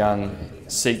Hanson-Young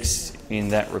seeks in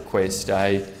that request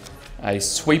a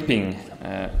sweeping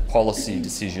policy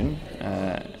decision,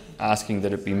 asking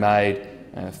that it be made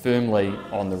firmly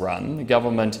on the run. The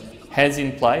government has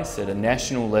in place at a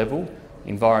national level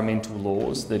environmental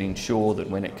laws that ensure that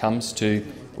when it comes to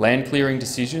land clearing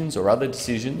decisions or other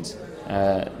decisions,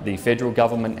 the federal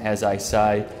government has a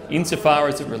say insofar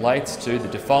as it relates to the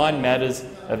defined matters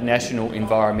of national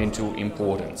environmental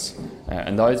importance.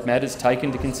 And those matters take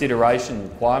into consideration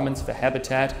requirements for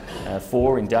habitat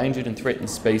for endangered and threatened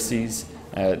species.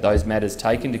 Those matters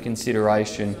take into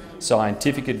consideration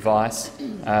scientific advice,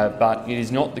 but it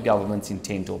is not the government's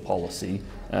intent or policy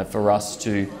for us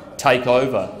to take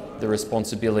over the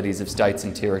responsibilities of states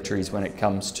and territories when it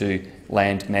comes to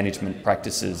land management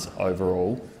practices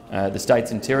overall. The states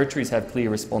and territories have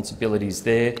clear responsibilities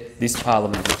there. This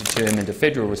parliament has determined a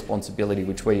federal responsibility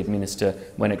which we administer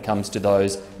when it comes to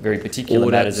those very particular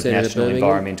matters of national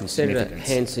environmental significance.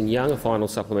 Senator Hanson-Young, a final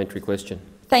supplementary question.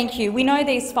 Thank you. We know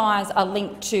these fires are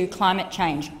linked to climate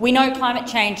change. We know climate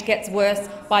change gets worse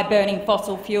by burning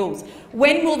fossil fuels.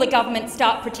 When will the government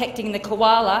start protecting the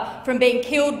koala from being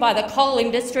killed by the coal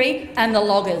industry and the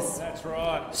loggers? That's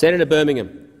right. Senator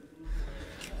Birmingham.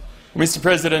 Mr.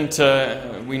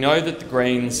 President, we know that the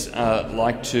Greens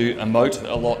like to emote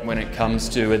a lot when it comes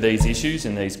to these issues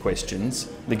and these questions.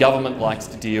 The government likes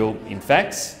to deal in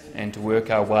facts and to work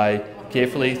our way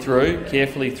carefully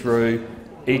through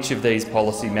each of these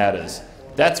policy matters.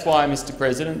 That's why, Mr.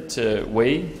 President,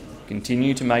 we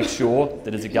continue to make sure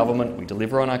that as a government we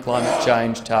deliver on our climate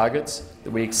change targets,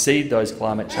 that we exceed those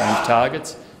climate change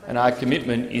targets, and our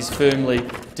commitment is firmly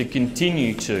to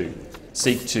continue to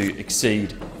seek to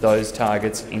exceed those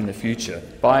targets in the future.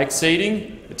 By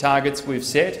exceeding the targets we've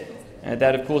set,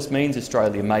 that of course means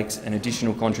Australia makes an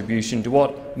additional contribution to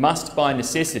what must by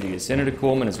necessity, as Senator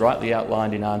Cormann has rightly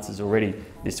outlined in answers already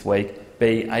this week,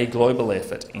 be a global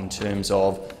effort in terms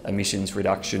of emissions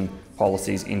reduction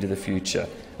policies into the future.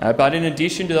 But in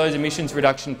addition to those emissions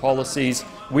reduction policies,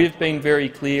 we've been very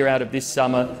clear out of this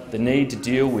summer the need to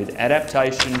deal with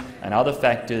adaptation and other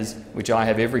factors which I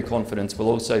have every confidence will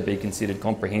also be considered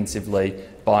comprehensively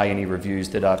by any reviews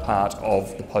that are part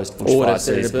of the post-bushfire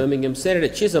season. Senator Birmingham. Senator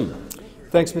Chisholm.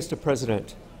 Thanks, Mr.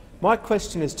 President. My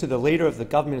question is to the Leader of the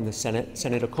Government in the Senate,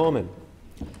 Senator Cormann.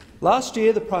 Last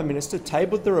year, the Prime Minister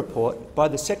tabled the report by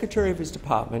the Secretary of his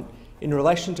department in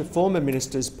relation to former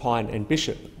Ministers Pyne and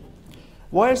Bishop.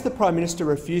 Why is the Prime Minister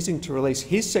refusing to release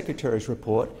his Secretary's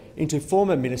report into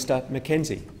former Minister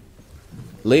Mackenzie?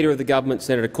 Leader of the Government,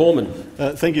 Senator Cormann.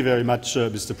 Thank you very much,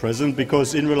 Mr. President.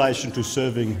 Because in relation to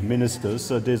serving ministers,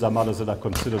 these are matters that are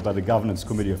considered by the Governance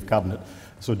Committee of Cabinet.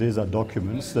 So these are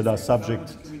documents that are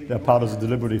subject, they are part of the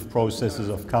deliberative processes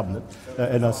of Cabinet,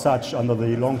 and as such, under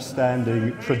the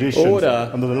long-standing traditions,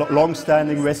 under the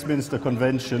long-standing Westminster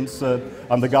Conventions,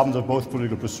 under governments of both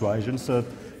political persuasions,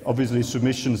 obviously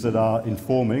submissions that are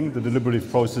informing the deliberative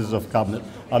processes of Cabinet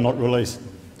are not released.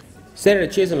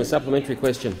 Senator Chisholm, a supplementary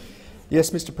question. Yes,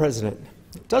 Mr. President.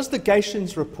 Does the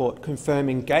Gations report confirm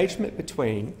engagement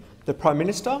between the Prime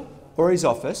Minister or his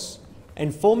office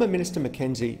and former Minister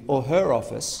Mackenzie or her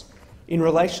office in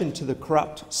relation to the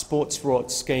corrupt Sports for Aught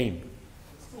scheme?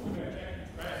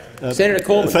 Senator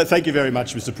Cormann. Thank you very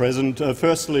much, Mr. President.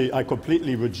 Firstly, I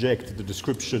completely reject the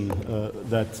description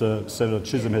that Senator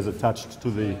Chisholm has attached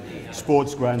to the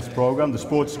Sports Grants program. The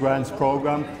Sports Grants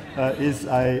program is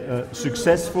a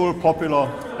successful, popular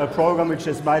program which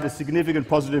has made a significant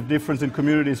positive difference in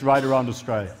communities right around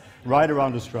Australia.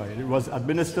 It was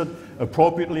administered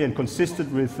appropriately and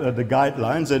consistent with the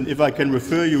guidelines. And if I can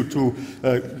refer you to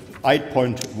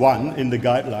 8.1 in the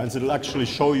guidelines, it will actually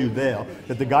show you there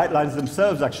that the guidelines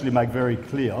themselves actually make very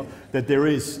clear that there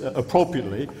is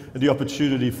appropriately the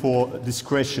opportunity for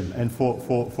discretion and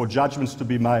for judgments to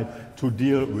be made to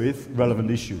deal with relevant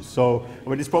issues. So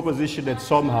with this proposition that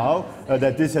somehow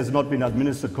that this has not been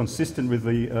administered consistent with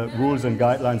the rules and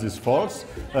guidelines is false,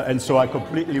 and so I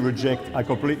completely reject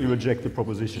the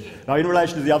proposition. Now, in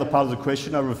relation to the other part of the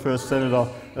question, I refer Senator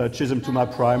Chisholm to my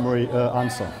primary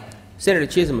answer. Senator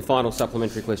Chisholm, a final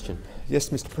supplementary question. Yes,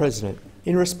 Mr. President.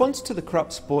 In response to the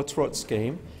corrupt Sports for Aught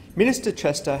scheme, Minister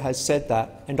Chester has said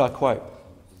that, and I quote,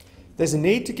 "There's a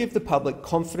need to give the public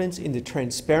confidence in the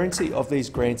transparency of these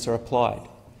grants are applied.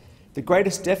 The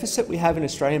greatest deficit we have in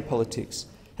Australian politics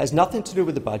has nothing to do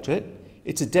with the budget.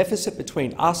 It's a deficit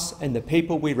between us and the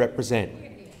people we represent."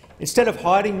 Instead of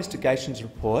hiding Mr Gation's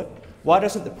report, why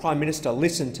doesn't the Prime Minister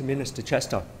listen to Minister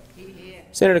Chester?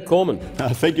 Senator Cormann.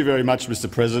 Thank you very much,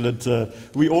 Mr. President.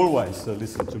 We always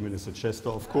listen to Minister Chester,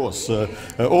 of course,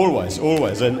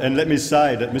 always. And let me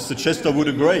say that Mr. Chester would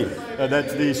agree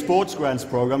that the Sports Grants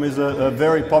program is a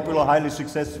very popular, highly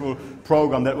successful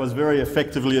program that was very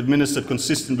effectively administered,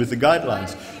 consistent with the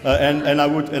guidelines. And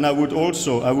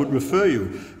I would refer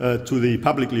you to the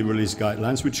publicly released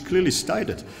guidelines, which clearly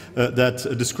stated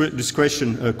that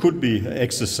discretion could be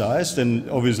exercised, and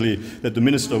obviously that the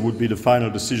minister would be the final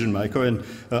decision maker. And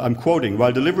I'm quoting,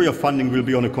 "While delivery of funding will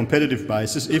be on a competitive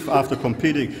basis, if after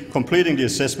completing the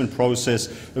assessment process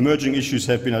emerging issues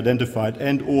have been identified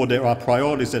and/or there are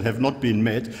priorities that have not been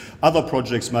met, other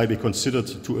projects may be considered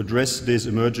to address these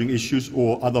emerging issues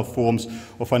or other forms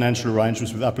of financial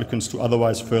arrangements with applicants to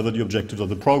otherwise further the objectives of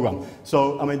the programme."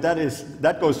 So, I mean,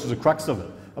 that goes to the crux of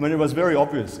it. I mean, it was very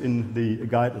obvious in the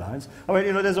guidelines. I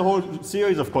mean, there's a whole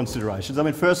series of considerations. I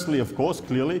mean, firstly, of course,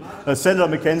 clearly, Senator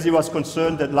Mackenzie was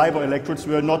concerned that Labor electorates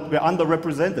were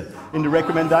underrepresented in the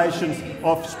recommendations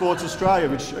of Sports Australia,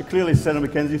 which clearly Senator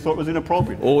Mackenzie thought was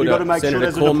inappropriate. Order. You've got to make Senator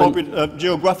sure there's an appropriate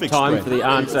geographic Time spread. for the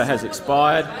answer has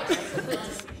expired.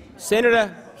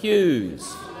 Senator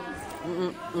Hughes.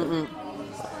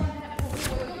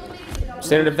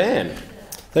 Senator Van.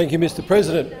 Thank you, Mr.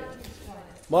 President.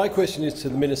 My question is to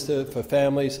the Minister for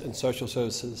Families and Social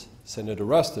Services, Senator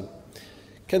Ruston.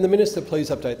 Can the Minister please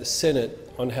update the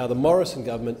Senate on how the Morrison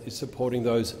government is supporting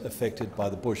those affected by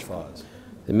the bushfires?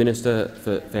 The Minister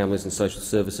for Families and Social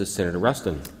Services, Senator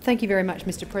Ruston. Thank you very much,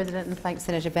 Mr. President, and thanks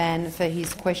Senator Van for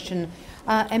his question,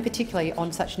 and particularly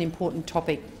on such an important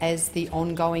topic as the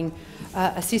ongoing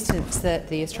assistance that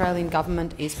the Australian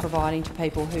government is providing to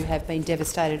people who have been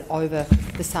devastated over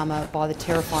the summer by the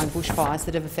terrifying bushfires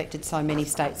that have affected so many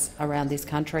states around this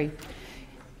country.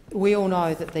 We all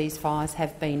know that these fires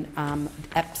have been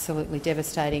absolutely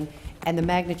devastating, and the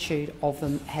magnitude of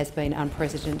them has been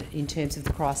unprecedented in terms of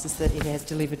the crisis that it has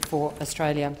delivered for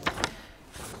Australia.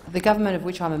 The government of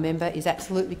which I'm a member is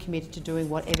absolutely committed to doing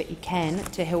whatever it can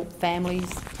to help families,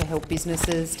 to help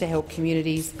businesses, to help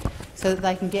communities, so that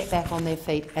they can get back on their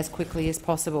feet as quickly as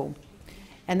possible.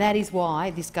 And that is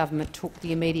why this government took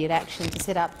the immediate action to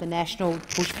set up the National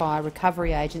Bushfire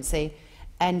Recovery Agency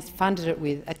and funded it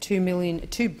with a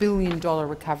 $2 billion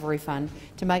recovery fund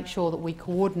to make sure that we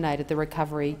coordinated the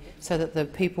recovery so that the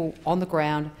people on the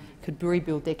ground could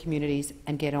rebuild their communities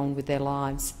and get on with their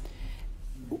lives.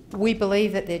 We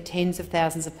believe that there are tens of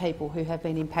thousands of people who have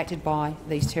been impacted by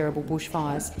these terrible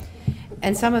bushfires,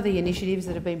 and some of the initiatives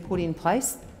that have been put in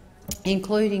place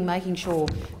including making sure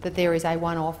that there is a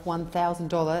one-off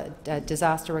 $1,000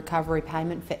 disaster recovery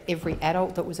payment for every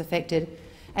adult that was affected.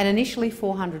 And initially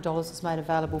 $400 was made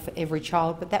available for every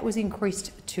child, but that was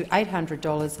increased to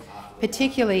 $800,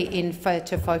 particularly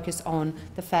to focus on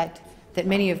the fact that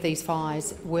many of these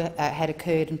fires had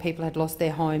occurred and people had lost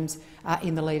their homes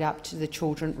in the lead up to the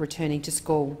children returning to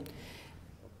school.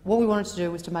 What we wanted to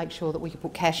do was to make sure that we could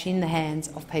put cash in the hands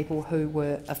of people who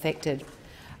were affected.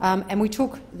 And we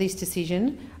took this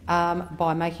decision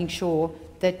by making sure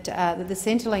that the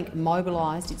Centrelink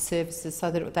mobilised its services so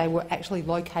that they were actually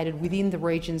located within the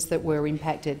regions that were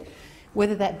impacted,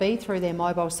 whether that be through their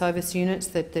mobile service units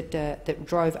that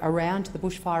drove around to the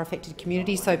bushfire-affected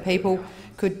communities so people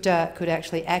could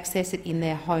actually access it in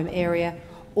their home area,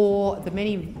 or the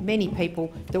many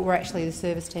people that were actually the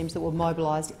service teams that were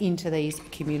mobilised into these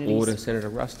communities. Order, Senator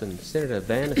Ruston. Senator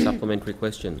Van, a supplementary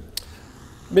question.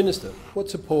 Minister, what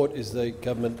support is the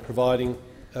government providing?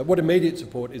 What immediate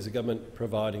support is the government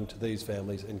providing to these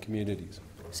families and communities?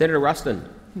 Senator Ruston.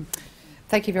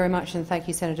 Thank you very much, and thank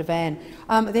you, Senator Van.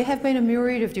 There have been a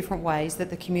myriad of different ways that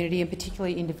the community, and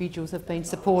particularly individuals, have been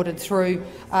supported through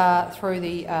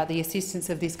the assistance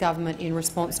of this government in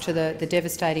response to the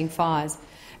devastating fires.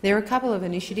 There are a couple of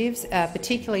initiatives,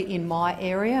 particularly in my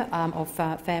area of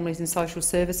families and social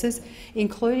services,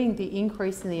 including the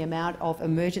increase in the amount of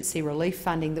emergency relief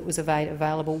funding that was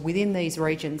available within these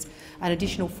regions. An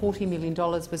additional $40 million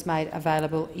was made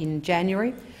available in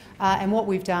January. And what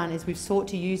we've done is we've sought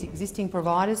to use existing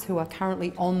providers who are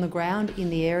currently on the ground in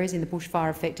the areas, in the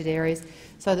bushfire-affected areas,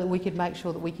 so that we could make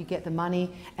sure that we could get the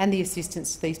money and the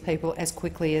assistance to these people as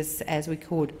quickly as we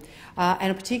could.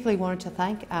 And I particularly wanted to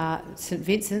thank St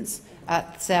Vincent's,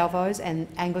 Salvos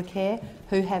and Anglicare,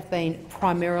 who have been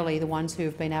primarily the ones who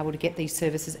have been able to get these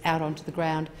services out onto the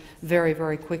ground very,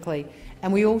 very quickly.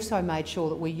 And we also made sure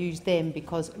that we used them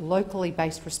because locally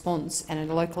based response and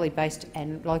a locally based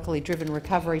and locally driven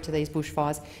recovery to these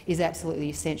bushfires is absolutely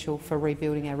essential for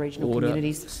rebuilding our regional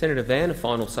communities. Senator Van, a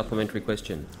final supplementary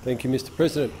question. Thank you, Mr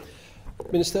President.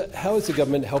 Minister, how is the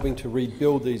government helping to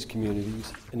rebuild these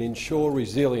communities and ensure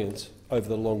resilience over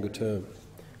the longer term?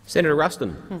 Senator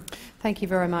Ruston. Thank you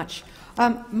very much.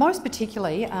 Most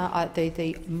particularly,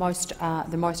 the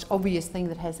most obvious thing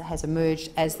that has emerged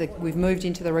as we've moved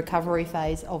into the recovery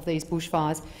phase of these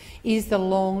bushfires is the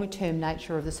long-term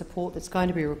nature of the support that's going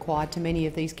to be required to many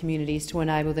of these communities to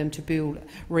enable them to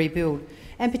rebuild,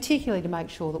 and particularly to make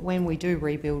sure that when we do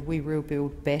rebuild, we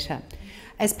rebuild better.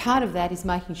 As part of that is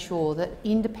making sure that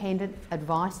independent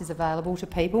advice is available to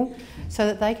people so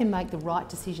that they can make the right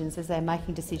decisions as they're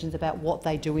making decisions about what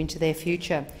they do into their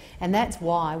future. And that's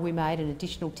why we made an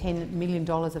additional $10 million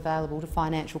available to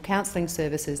financial counselling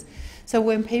services. So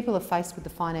when people are faced with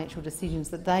the financial decisions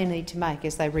that they need to make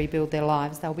as they rebuild their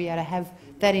lives, they'll be able to have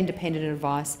that independent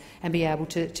advice and be able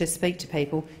to speak to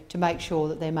people to make sure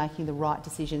that they're making the right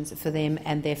decisions for them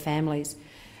and their families.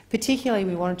 Particularly,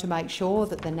 we wanted to make sure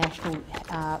that the National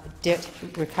Debt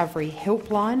Recovery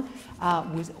Helpline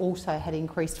also had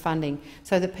increased funding,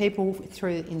 so that people,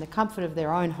 in the comfort of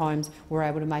their own homes, were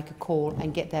able to make a call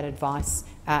and get that advice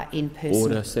in person.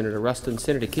 Order, Senator Ruston.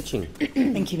 Senator Kitching.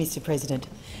 Thank you, Mr President.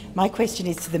 My question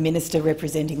is to the Minister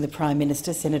representing the Prime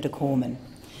Minister, Senator Cormann.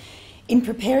 In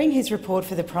preparing his report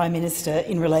for the Prime Minister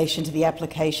in relation to the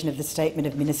application of the Statement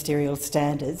of Ministerial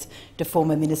Standards to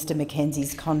former Minister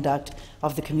Mackenzie's conduct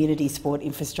of the Community Sport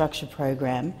Infrastructure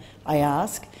Program, I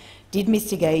ask, did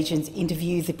Mr Gagens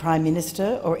interview the Prime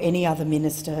Minister or any other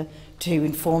minister to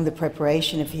inform the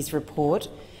preparation of his report?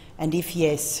 And if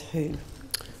yes, who?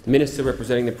 The Minister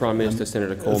representing the Prime Minister,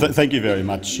 Senator Cormann. Thank you very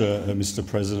much, Mr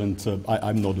President.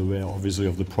 I'm not aware, obviously,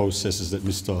 of the processes that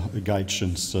Mr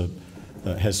Gagens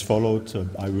has followed.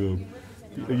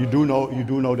 You do know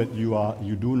that you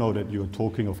are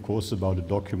talking, of course, about a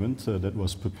document that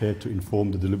was prepared to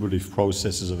inform the deliberative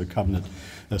processes of a cabinet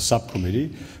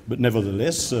subcommittee. But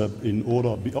nevertheless,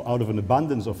 out of an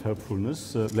abundance of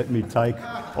helpfulness, let me take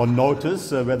on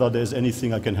notice whether there's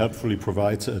anything I can helpfully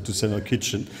provide to Senator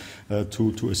Kitchen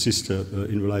to assist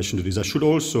in relation to this. I should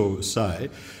also say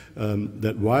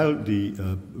that while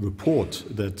the report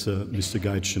that Mr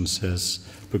Gagens has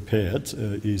prepared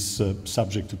is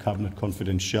subject to Cabinet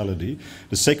confidentiality,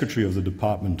 the Secretary of the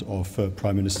Department of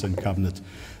Prime Minister and Cabinet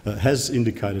has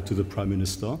indicated to the Prime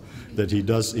Minister that he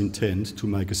does intend to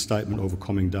make a statement over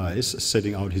coming days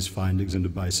setting out his findings and the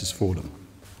basis for them.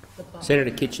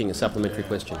 Senator Kitching, a supplementary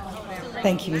question.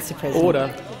 Thank you, Mr President.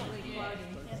 Order.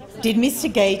 Did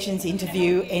Mr Gagens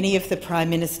interview any of the Prime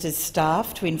Minister's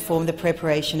staff to inform the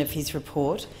preparation of his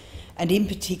report? And in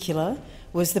particular,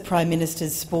 was the Prime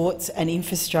Minister's Sports and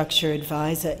Infrastructure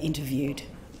Advisor interviewed?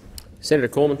 Senator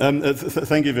Cormann.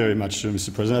 Thank you very much,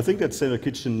 Mr. President. I think that Senator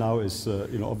Kitchen now is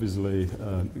obviously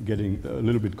getting a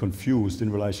little bit confused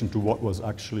in relation to what was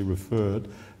actually referred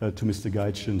to Mr.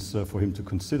 Gaetjens for him to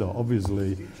consider.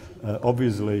 Obviously,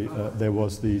 there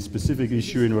was the specific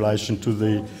issue in relation to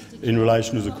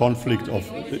the conflict of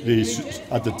the,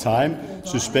 at the time,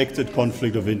 suspected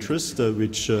conflict of interest,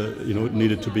 which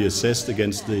needed to be assessed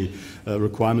against the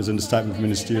requirements in the Statement of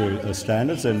Ministerial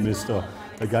Standards, and Mr.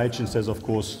 Gaetjens has, of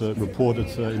course, reported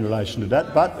in relation to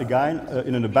that. But again,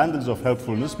 in an abundance of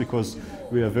helpfulness, because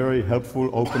we are a very helpful,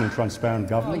 open and transparent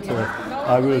government,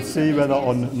 I will see whether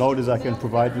on notice I can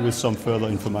provide you with some further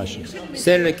information.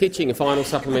 Senator Kitching, a final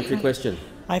supplementary question.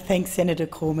 I thank Senator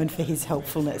Cormann for his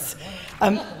helpfulness.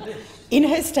 In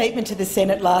her statement to the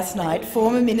Senate last night,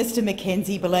 former Minister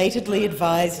Mackenzie belatedly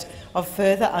advised of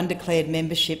further undeclared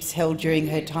memberships held during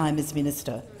her time as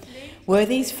minister. Were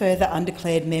these further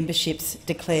undeclared memberships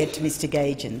declared to Mr.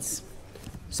 Gaetjens?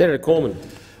 Senator Cormann.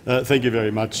 Thank you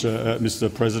very much,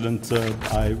 Mr. President.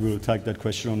 I will take that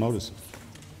question on notice.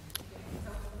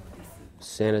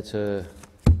 Senator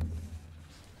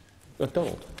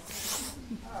McDonald.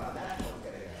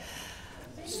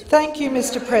 Thank you,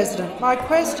 Mr. President. My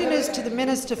question is to the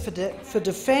Minister for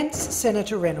Defence,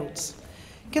 Senator Reynolds.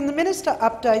 Can the minister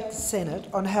update the Senate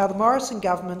on how the Morrison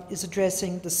government is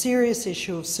addressing the serious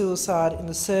issue of suicide in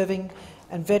the serving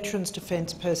and Veterans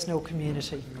Defence personnel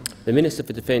community? The Minister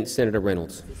for Defence, Senator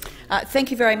Reynolds.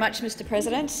 Thank you very much, Mr.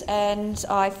 President, and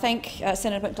I thank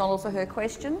Senator McDonald for her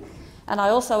question. And I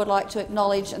also would like to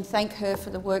acknowledge and thank her for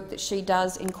the work that she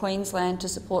does in Queensland to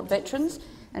support veterans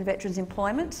and veterans'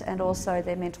 employment and also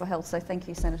their mental health. So thank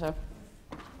you, Senator.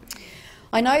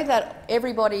 I know that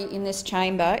everybody in this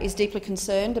chamber is deeply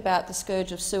concerned about the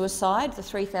scourge of suicide, the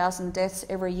 3,000 deaths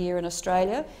every year in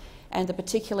Australia, and the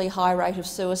particularly high rate of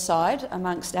suicide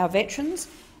amongst our veterans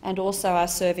and also our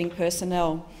serving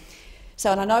personnel.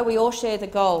 And I know we all share the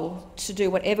goal to do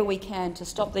whatever we can to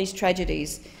stop these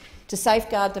tragedies, to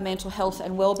safeguard the mental health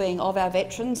and well-being of our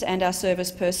veterans and our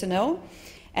service personnel,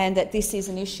 and that this is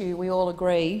an issue we all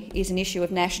agree is an issue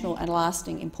of national and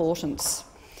lasting importance.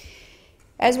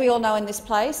 As we all know in this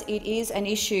place, it is an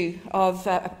issue of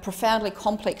a profoundly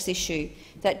complex issue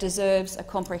that deserves a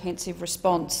comprehensive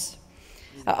response.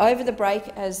 Over the break,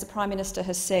 as the Prime Minister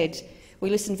has said, we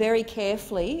listened very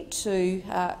carefully to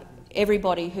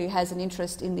everybody who has an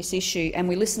interest in this issue, and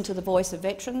we listened to the voice of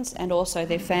veterans and also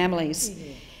their families.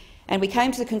 And we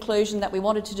came to the conclusion that we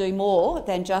wanted to do more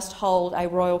than just hold a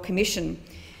Royal Commission,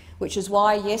 which is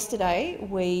why yesterday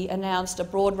we announced a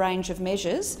broad range of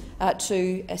measures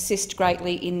to assist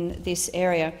greatly in this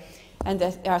area. And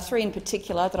there are three in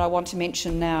particular that I want to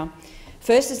mention now.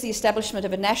 First is the establishment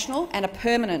of a national and a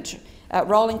permanent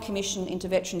rolling commission into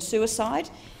veteran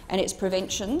suicide and its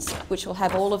preventions, which will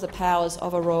have all of the powers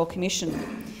of a Royal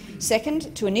Commission.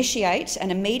 Second, to initiate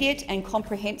an immediate and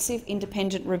comprehensive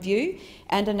independent review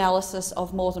and analysis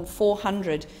of more than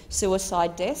 400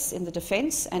 suicide deaths in the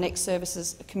defence and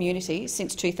ex-services community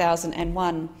since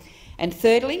 2001. And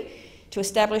thirdly, to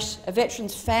establish a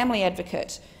Veterans Family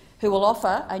Advocate who will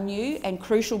offer a new and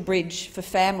crucial bridge for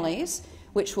families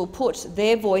which will put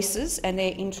their voices and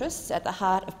their interests at the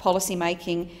heart of policy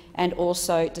making and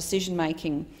also decision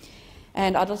making.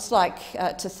 And I'd just like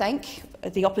to thank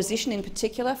the opposition in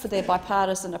particular for their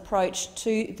bipartisan approach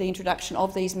to the introduction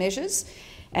of these measures,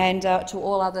 and to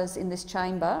all others in this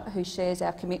chamber who shares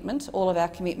our commitment, all of our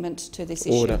commitment to this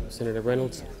issue. Order. Senator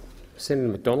Reynolds. Senator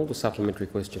McDonald, a supplementary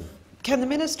question. Can the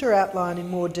minister outline in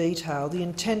more detail the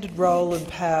intended role and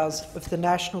powers of the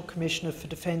National Commissioner for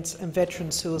Defence and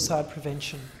Veteran Suicide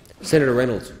Prevention? Senator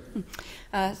Reynolds.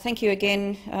 Thank you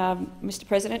again, Mr.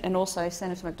 President, and also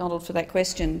Senator McDonald for that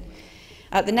question.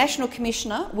 The National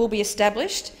Commissioner will be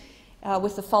established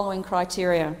with the following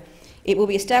criteria. It will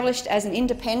be established as an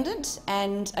independent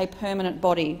and a permanent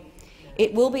body.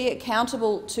 It will be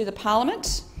accountable to the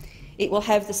Parliament. It will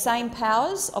have the same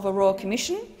powers of a Royal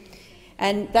Commission,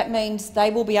 and that means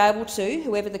they will be able to,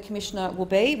 whoever the Commissioner will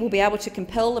be able to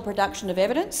compel the production of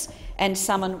evidence and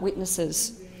summon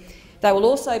witnesses. They will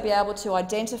also be able to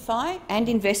identify and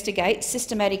investigate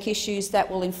systematic issues that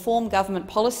will inform government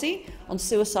policy on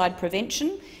suicide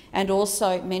prevention and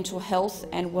also mental health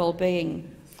and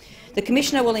well-being. The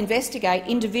Commissioner will investigate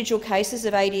individual cases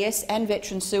of ADS and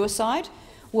veteran suicide,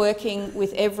 working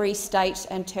with every state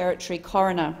and territory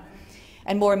coroner.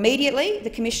 And more immediately,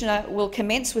 the Commissioner will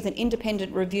commence with an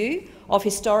independent review of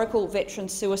historical veteran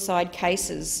suicide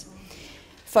cases,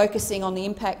 focusing on the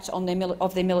impact on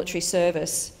of their military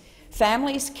service.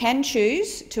 Families can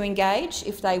choose to engage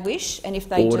if they wish, and if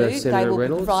they do, they will be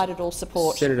provided all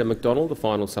support. Senator McDonald, a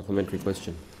final supplementary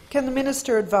question. Can the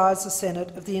minister advise the Senate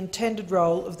of the intended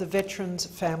role of the Veterans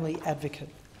Family Advocate?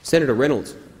 Senator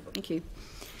Reynolds. Thank you.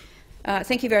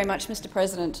 Thank you very much, Mr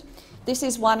President. This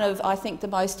is one of, I think, the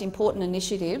most important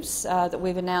initiatives that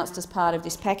we've announced as part of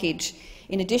this package.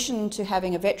 In addition to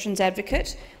having a Veterans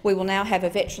Advocate, we will now have a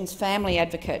Veterans Family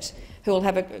Advocate who will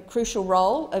have a crucial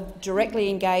role of directly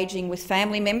engaging with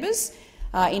family members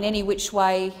in any which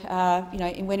way, in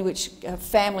any which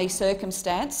family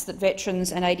circumstance that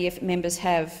veterans and ADF members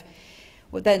have.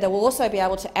 They will also be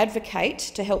able to advocate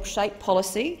to help shape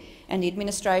policy and the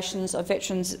administrations of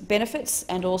veterans' benefits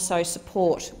and also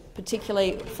support,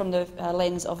 particularly from the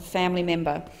lens of a family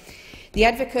member. The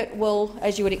advocate will,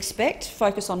 as you would expect,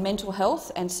 focus on mental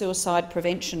health and suicide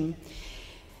prevention,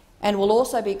 and will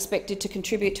also be expected to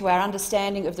contribute to our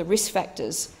understanding of the risk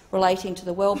factors relating to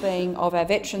the well-being of our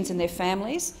veterans and their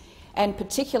families, and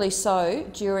particularly so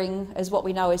during, as what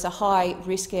we know is a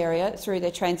high-risk area, through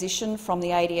their transition from the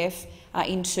ADF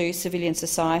into civilian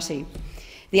society.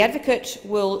 The advocate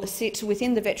will sit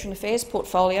within the Veteran Affairs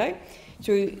portfolio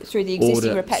through the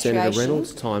existing repatriation. Senator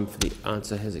Reynolds, time for the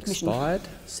answer has expired.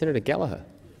 Senator Gallagher.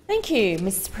 Thank you,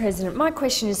 Mr President. My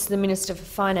question is to the Minister for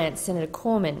Finance, Senator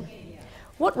Cormann.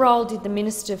 What role did the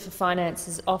Minister for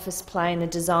Finance's office play in the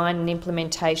design and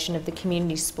implementation of the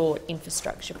Community Sport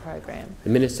Infrastructure Program? The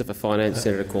Minister for Finance,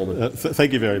 Senator Cormann.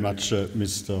 Thank you very much,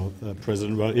 Mr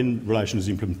President. Well, in relation to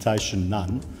the implementation,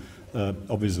 none.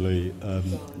 Obviously,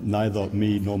 neither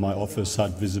me nor my office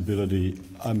had visibility.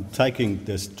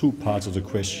 There's two parts of the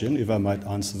question. If I might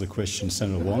answer the question,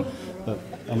 Senator Wong.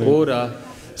 Order.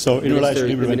 So in relation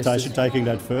to implementation, taking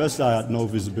that first, I had no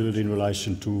visibility in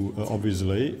relation to,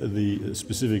 obviously, the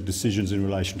specific decisions in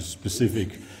relation to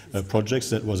specific projects.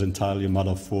 That was entirely a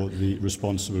matter for the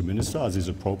responsible minister, as is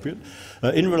appropriate.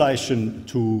 In relation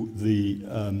to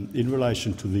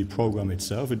the programme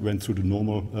itself, it went through the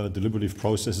normal deliberative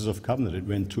processes of Cabinet. It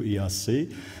went to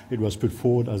ERC. It was put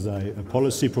forward as a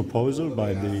policy proposal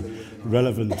by the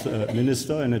relevant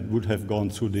minister, and it would have gone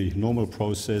through the normal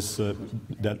process.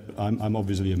 That I'm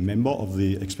obviously a member of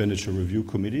the Expenditure Review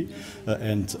Committee,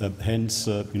 and hence,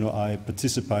 I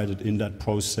participated in that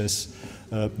process,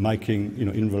 making,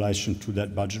 in relation to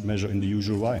that budget measure in the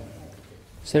usual way.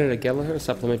 Senator Gallagher, a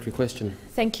supplementary question.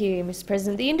 Thank you, Mr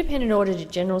President. The Independent Auditor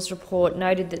General's report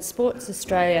noted that Sport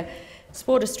Australia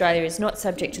is not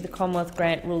subject to the Commonwealth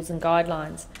Grant rules and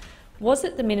guidelines. Was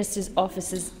it the Minister's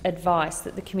Office's advice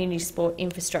that the Community Sport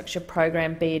Infrastructure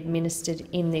Program be administered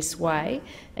in this way?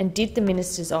 And did the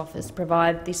Minister's Office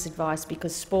provide this advice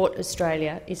because Sport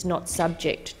Australia is not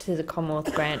subject to the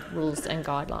Commonwealth Grant rules and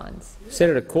guidelines?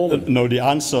 Senator Cormann. No, the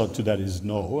answer to that is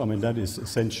no. I mean, that is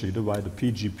essentially the way the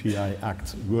PGPA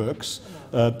Act works.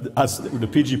 As the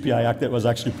PGPA Act that was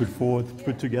actually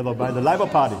put together by the Labor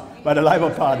Party,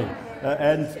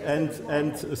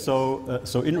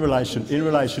 So in relation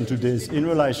to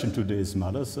these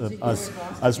matters,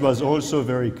 as was also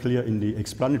very clear in the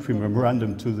explanatory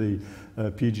memorandum to the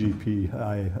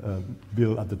PGPI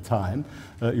bill at the time,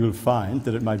 you'll find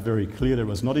that it made very clear that it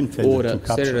was not intended to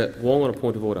capture. Senator Wong on a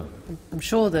point of order. I'm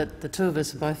sure that the two of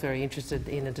us are both very interested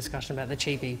in a discussion about the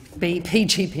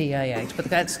PGPA Act, but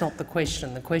that's not the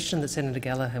question. The question that Senator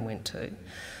Gallagher went to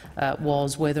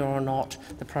was whether or not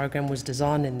the program was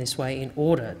designed in this way in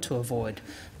order to avoid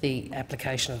the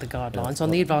application of the guidelines on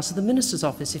the advice of the Minister's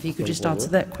Office. If you could just answer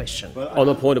that question. On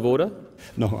the point of order?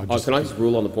 No. Can I just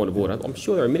rule on the point of order? I'm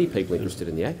sure there are many people interested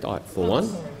in the Act, for one.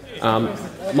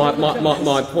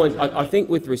 My point, I think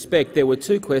with respect, there were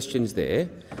two questions there.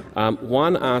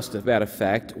 One asked about a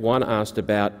fact, one asked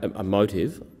about a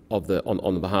motive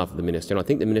on behalf of the Minister, and I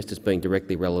think the Minister is being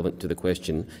directly relevant to the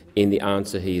question in the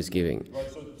answer he is giving.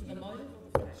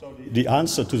 The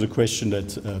answer to the question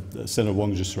that Senator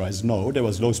Wong just raised, no, there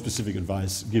was no specific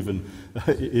advice given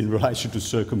in relation to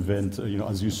circumvent,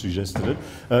 as you suggested it.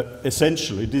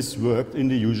 Essentially, this worked in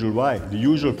the usual way, the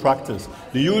usual practice.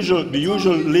 The usual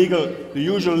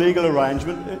legal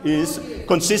arrangement is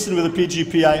consistent with the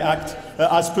PGPA Act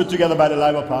as put together by the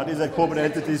Labor Party, that corporate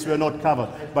entities were not covered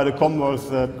by the Commonwealth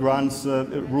grants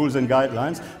rules and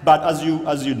guidelines. But as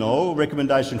you know,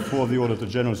 recommendation 4 of the Auditor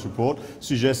General's report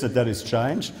suggests that is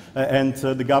changed, and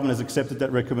the government has accepted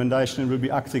that recommendation and will be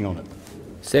acting on it.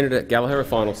 Senator Gallagher, a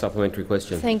final supplementary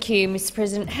question. Thank you, Mr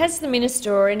President. Has the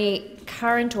Minister or any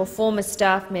current or former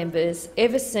staff members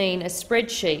ever seen a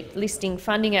spreadsheet listing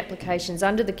funding applications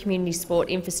under the Community Sport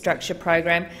Infrastructure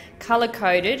Program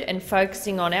colour-coded and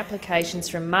focusing on applications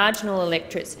from marginal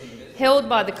electorates held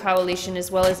by the Coalition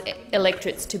as well as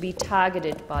electorates to be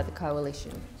targeted by the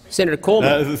Coalition? Senator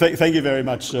Cormann. Thank you very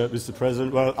much, Mr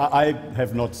President. Well, I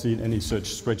have not seen any such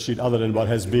spreadsheet other than what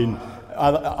has been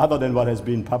other than what has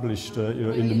been published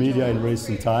in the media in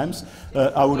recent times.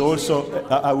 I would also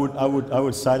I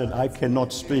would say that I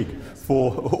cannot speak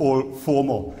for all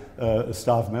former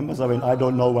staff members. I mean, I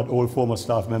don't know what all former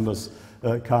staff members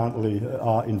currently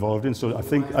are involved in. So I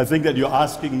think that you're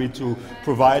asking me to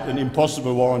provide an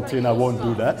impossible warranty, and I won't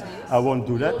do that. I won't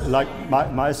do that. Like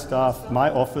my staff, my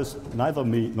office, neither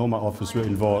me nor my office were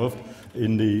involved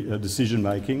in the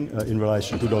decision-making in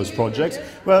relation to those projects.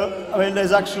 Well, I mean,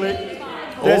 there's actually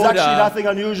nothing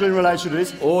unusual in relation to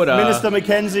this. Order. Minister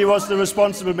Mackenzie was the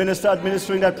responsible minister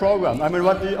administering that program. I mean,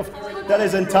 that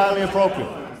is entirely appropriate.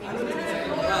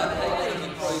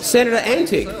 Senator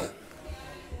Antic.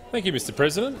 Thank you, Mr.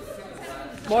 President.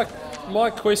 My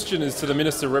question is to the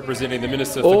Minister representing the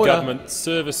Minister for Government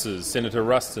Services, Senator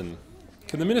Ruston.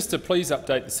 Can the Minister please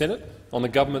update the Senate on the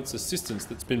government's assistance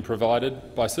that's been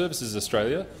provided by Services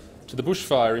Australia to the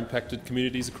bushfire-impacted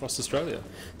communities across Australia?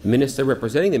 The Minister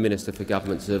representing the Minister for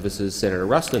Government Services, Senator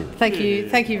Ruston. Thank you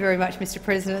very much, Mr.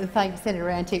 President, and thank Senator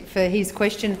Antic for his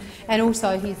question and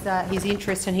also his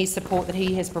interest and his support that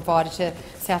he has provided to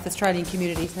South Australian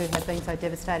communities who have been so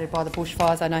devastated by the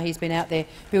bushfires. I know he's been out there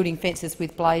building fences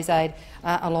with Blaze Aid,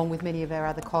 along with many of our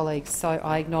other colleagues, so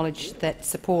I acknowledge that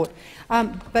support.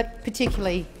 But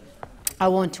particularly, I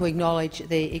want to acknowledge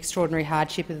the extraordinary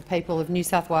hardship of the people of New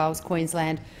South Wales,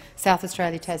 Queensland, South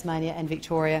Australia, Tasmania and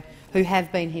Victoria, who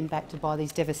have been impacted by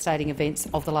these devastating events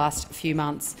of the last few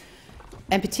months.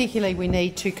 And particularly we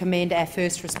need to commend our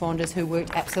first responders who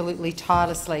worked absolutely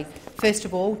tirelessly, first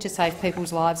of all to save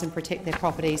people's lives and protect their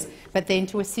properties, but then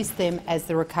to assist them as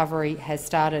the recovery has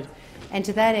started. And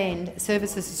to that end,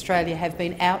 Services Australia have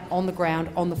been out on the ground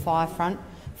on the fire front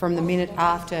from the minute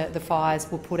after the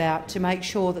fires were put out to make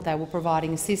sure that they were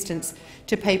providing assistance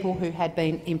to people who had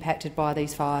been impacted by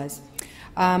these fires.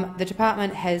 The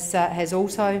department has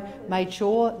also made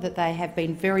sure that they have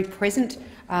been very present,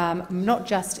 not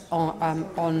just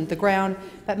on the ground,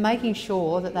 but making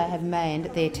sure that they have manned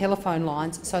their telephone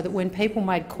lines so that when people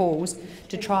made calls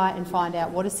to try and find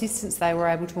out what assistance they were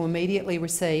able to immediately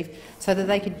receive so that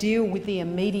they could deal with the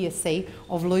immediacy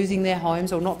of losing their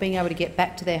homes or not being able to get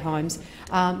back to their homes,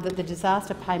 that the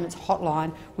disaster payments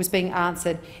hotline was being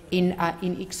answered in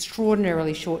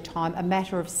extraordinarily short time, a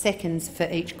matter of seconds for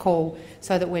each call,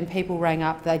 so that when people rang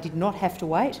up they did not have to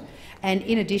wait. And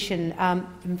in addition,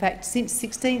 in fact, since the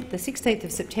 16th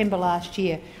of September last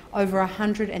year, over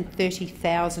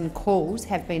 130,000 calls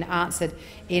have been answered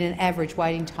in an average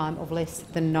waiting time of less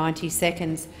than 90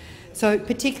 seconds. So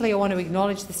particularly I want to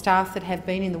acknowledge the staff that have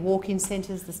been in the walk-in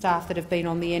centres, the staff that have been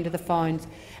on the end of the phones,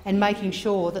 and making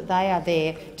sure that they are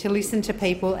there to listen to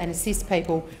people and assist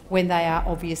people when they are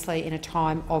obviously in a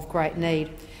time of great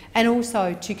need. And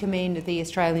also to commend the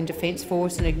Australian Defence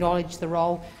Force and acknowledge the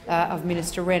role of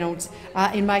Minister Reynolds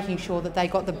in making sure that they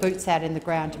got the boots out in the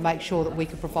ground to make sure that we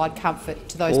could provide comfort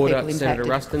to those people impacted. Senator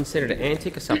Ruston. Senator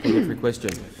Antic, a supplementary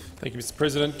question. Thank you, Mr.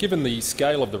 President. Given the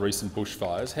scale of the recent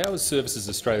bushfires, how has Services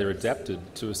Australia adapted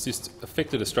to assist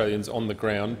affected Australians on the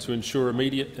ground to ensure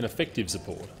immediate and effective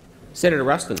support? Senator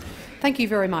Ruston. Thank you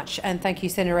very much, and thank you,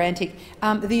 Senator Antic.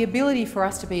 The ability for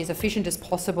us to be as efficient as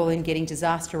possible in getting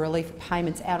disaster relief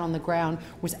payments out on the ground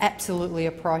was absolutely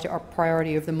a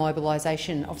priority of the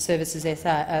mobilisation of Services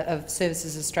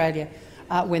Australia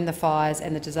when the fires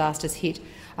and the disasters hit.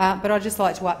 But I'd just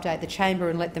like to update the chamber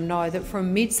and let them know that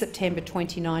from mid-September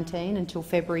 2019 until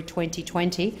February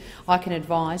 2020, I can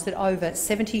advise that over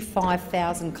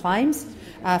 75,000 claims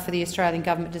for the Australian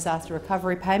Government Disaster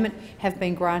Recovery Payment have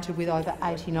been granted, with over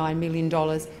 $89 million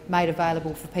made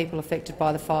available for people affected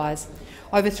by the fires.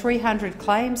 Over 300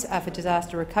 claims for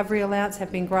disaster recovery allowance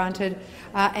have been granted,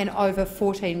 and over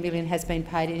 $14 million has been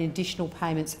paid in additional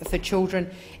payments for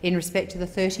children in respect to the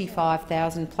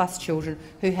 35,000+ children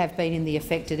who have been in the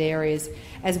affected areas,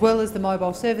 as well as the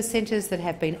mobile service centres that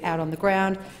have been out on the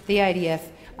ground, the ADF.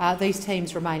 These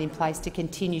teams remain in place to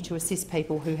continue to assist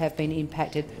people who have been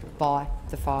impacted by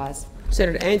the fires.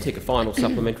 Senator Antic, a final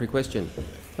supplementary question.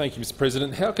 Thank you, Mr.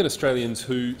 President. How can Australians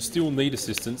who still need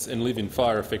assistance and live in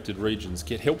fire-affected regions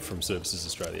get help from Services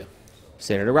Australia?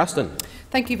 Senator Ruston.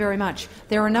 Thank you very much.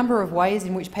 There are a number of ways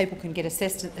in which people can get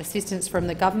assistance from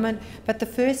the government, but the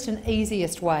first and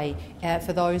easiest way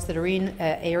for those that are in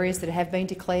areas that have been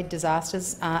declared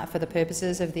disasters for the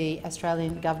purposes of the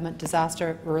Australian Government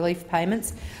Disaster Relief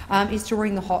Payments is to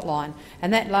ring the hotline,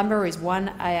 and that number is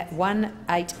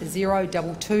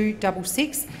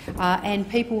 1802266, and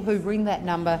people who ring that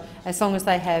number, as long as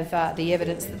they have the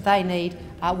evidence that they need,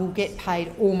 will get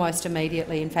paid almost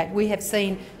immediately. In fact, we have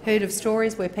heard of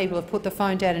stories where people have put the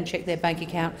phone down and checked their bank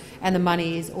account and the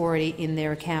money is already in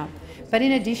their account. But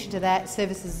in addition to that,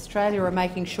 Services Australia are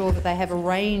making sure that they have a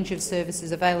range of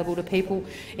services available to people,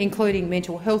 including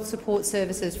mental health support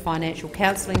services, financial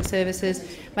counselling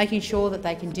services, making sure that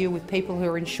they can deal with people who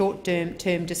are in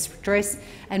short-term distress,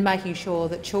 and making sure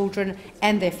that children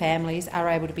and their families are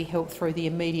able to be helped through the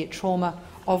immediate trauma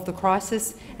of the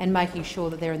crisis, and making sure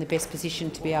that they're in the best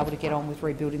position to be able to get on with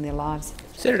rebuilding their lives.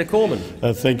 Senator Cormann.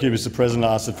 Thank you, Mr. President.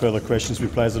 I ask that further questions be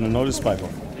placed on a notice paper.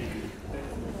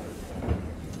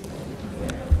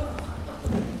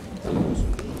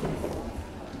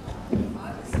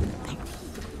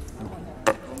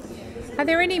 Are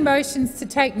there any motions to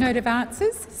take note of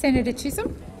answers? Senator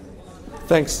Chisholm.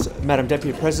 Thanks, Madam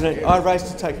Deputy President. I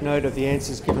raise to take note of the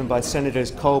answers given by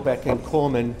Senators Colbeck and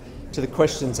Cormann to the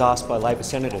questions asked by Labor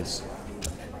senators.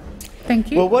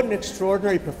 Thank you. Well, what an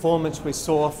extraordinary performance we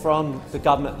saw from the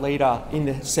government leader in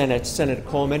the Senate, Senator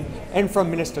Cormann, and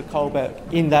from Minister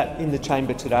Colbeck in the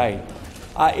chamber today.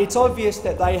 It's obvious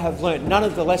that they have learnt none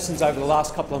of the lessons over the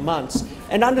last couple of months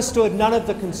and understood none of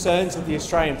the concerns of the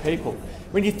Australian people.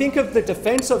 When you think of the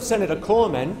defence of Senator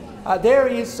Cormann, there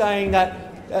he is saying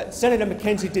that Senator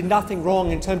McKenzie did nothing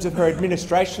wrong in terms of her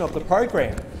administration of the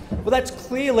program. Well, that's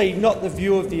clearly not the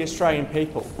view of the Australian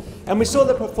people. And we saw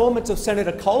the performance of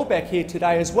Senator Colbeck here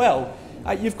today as well.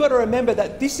 You've got to remember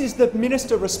that this is the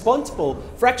minister responsible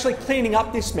for actually cleaning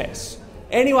up this mess.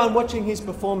 Anyone watching his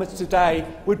performance today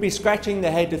would be scratching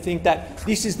their head to think that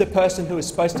this is the person who is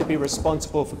supposed to be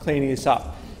responsible for cleaning this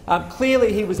up.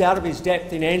 Clearly he was out of his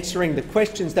depth in answering the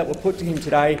questions that were put to him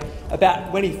today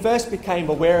about when he first became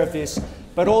aware of this,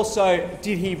 but also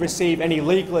did he receive any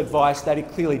legal advice that he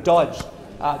clearly dodged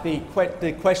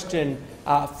the question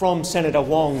from Senator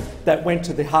Wong that went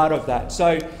to the heart of that.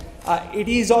 So it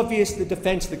is obvious the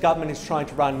defence the government is trying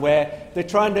to run, where they're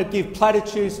trying to give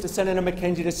platitudes to Senator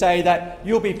McKenzie to say that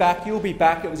you'll be back,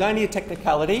 it was only a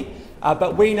technicality,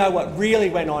 but we know what really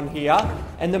went on here.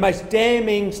 And the most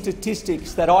damning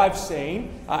statistics that I've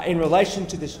seen in relation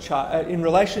to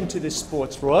this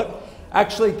sports rot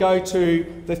actually go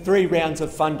to the 3 rounds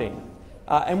of funding.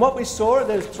 And what we saw,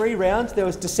 there was 3 rounds. There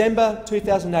was December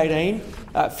 2018,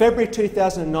 February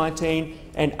 2019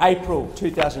 and April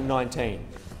 2019.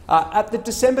 At the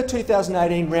December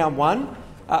 2018 round 1,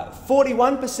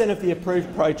 41% of the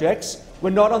approved projects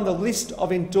were not on the list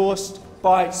of endorsed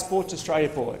by Sports Australia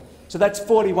Board. So that's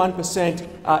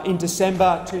 41% in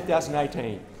December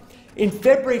 2018. In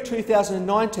February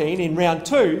 2019, in round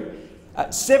 2,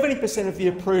 70% of the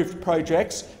approved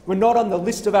projects were not on the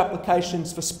list of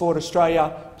applications for Sport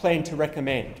Australia plan to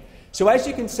recommend. So as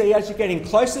you can see, as you're getting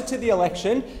closer to the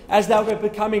election, as they were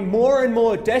becoming more and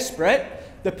more desperate,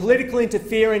 the political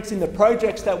interference in the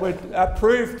projects that were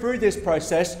approved through this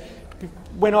process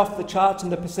went off the charts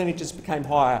and the percentages became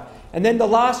higher. And then the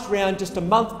last round, just a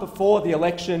month before the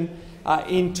election,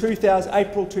 in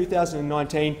April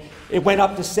 2019, it went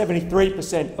up to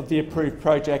 73% of the approved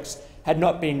projects had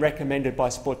not been recommended by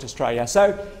Sports Australia.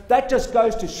 So that just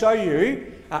goes to show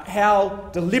you how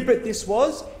deliberate this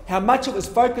was, how much it was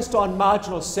focused on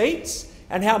marginal seats,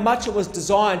 and how much it was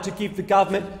designed to give the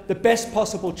government the best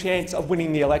possible chance of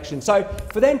winning the election. So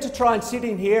for them to try and sit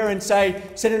in here and say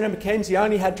Senator McKenzie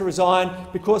only had to resign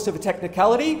because of a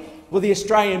technicality, well, the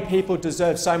Australian people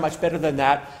deserve so much better than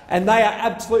that, and they are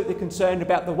absolutely concerned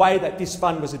about the way that this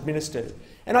fund was administered.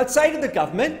 And I'd say to the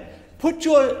government, put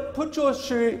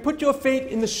your feet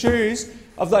in the shoes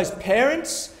of those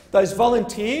parents, those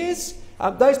volunteers,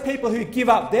 those people who give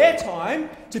up their time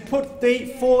to put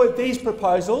forward these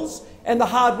proposals and the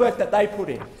hard work that they put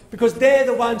in, because they're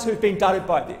the ones who've been dudded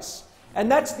by this.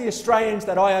 And that's the Australians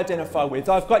that I identify with.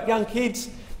 I've got young kids,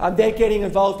 they're getting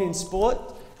involved in sport.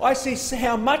 I see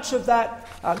how much of that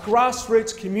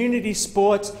grassroots community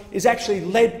sports is actually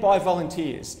led by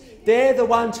volunteers. They're the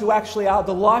ones who actually are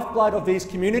the lifeblood of these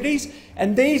communities,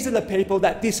 and these are the people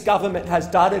that this government has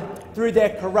dudded through their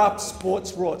corrupt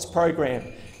sports rorts program.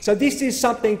 So this is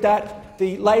something that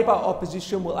the Labor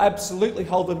opposition will absolutely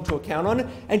hold them to account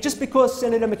on, and just because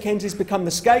Senator McKenzie's become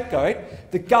the scapegoat,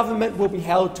 the government will be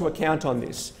held to account on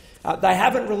this. They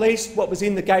haven't released what was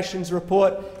in the Gations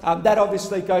report. That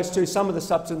obviously goes to some of the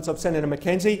substance of Senator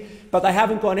McKenzie, but they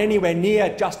haven't gone anywhere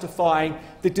near justifying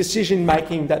the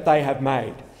decision-making that they have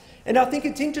made. And I think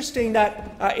it's interesting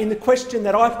that in the question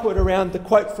that I put around the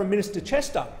quote from Minister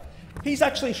Chester, he's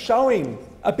actually showing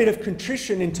a bit of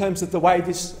contrition in terms of the way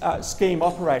this scheme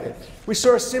operated. We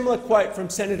saw a similar quote from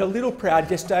Senator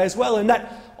Littleproud yesterday as well, and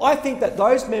that I think that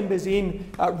those members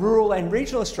in rural and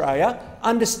regional Australia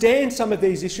understand some of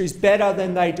these issues better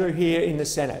than they do here in the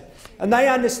Senate. And they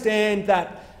understand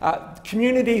that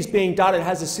communities being dudded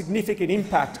has a significant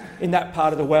impact in that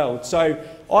part of the world. So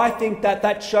I think that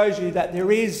that shows you that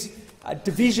there is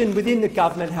division within the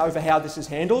government, however, how this is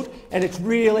handled, and it's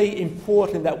really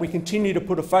important that we continue to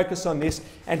put a focus on this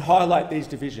and highlight these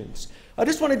divisions. I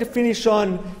just wanted to finish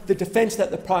on the defence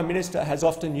that the Prime Minister has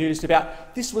often used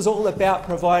about this was all about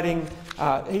providing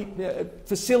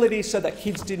facilities so that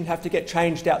kids didn't have to get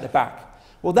changed out the back.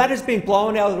 Well, that has been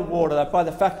blown out of the water by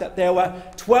the fact that there were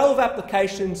 12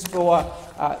 applications for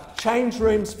change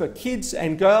rooms for kids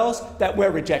and girls that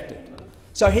were rejected.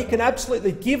 So he can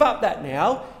absolutely give up that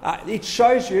now. It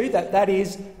shows you that that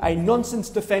is a nonsense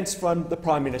defence from the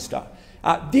Prime Minister.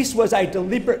 This was a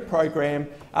deliberate program.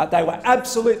 They were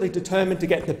absolutely determined to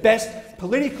get the best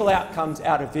political outcomes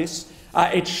out of this.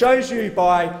 It shows you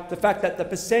by the fact that the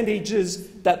percentages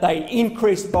that they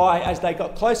increased by as they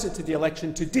got closer to the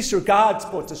election to disregard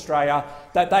Sports Australia,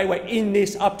 that they were in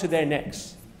this up to their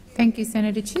necks. Thank you,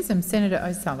 Senator Chisholm. Senator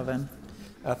O'Sullivan.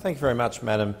 Thank you very much,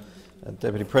 Madam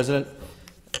Deputy President.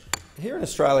 Here in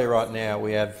Australia right now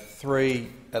we have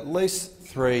at least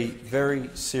three very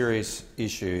serious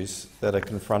issues that are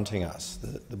confronting us.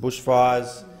 The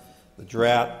bushfires, the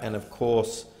drought and, of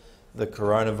course, the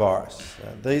coronavirus.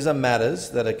 These are matters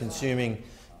that are consuming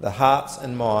the hearts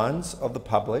and minds of the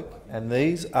public, and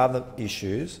these are the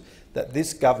issues that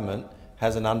this government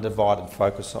has an undivided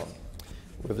focus on.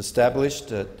 We're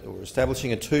establishing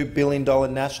a $2 billion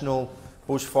national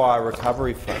bushfire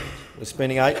recovery fund. We're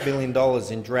spending $8 billion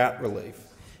in drought relief,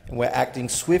 and we're acting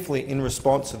swiftly in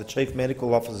response to the Chief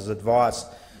Medical Officer's advice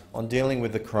on dealing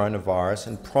with the coronavirus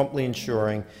and promptly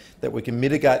ensuring that we can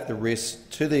mitigate the risks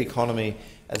to the economy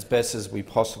as best as we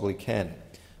possibly can.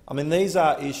 I mean, these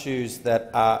are issues that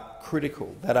are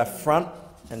critical, that are front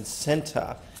and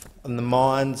centre in the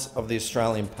minds of the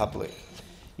Australian public.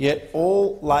 Yet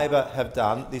all Labor have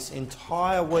done this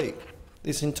entire week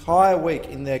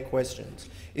in their questions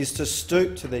is to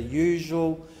stoop to their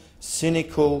usual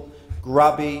cynical,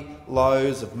 grubby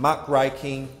lows of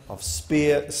muckraking, of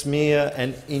smear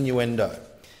and innuendo.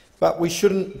 But we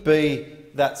shouldn't be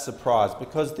that surprised,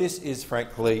 because this is,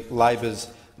 frankly, Labor's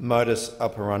modus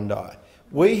operandi.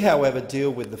 We, however,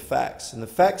 deal with the facts, and the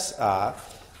facts are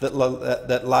that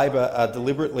Labor are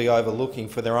deliberately overlooking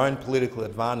for their own political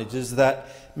advantages that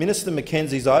Minister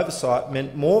Mackenzie's oversight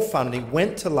meant more funding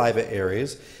went to Labor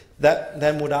areas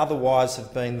than would otherwise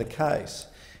have been the case.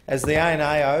 As the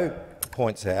ANAO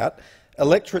points out,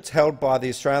 electorates held by the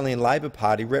Australian Labor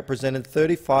Party represented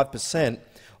 35%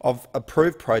 of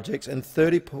approved projects and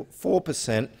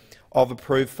 34% of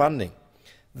approved funding.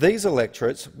 These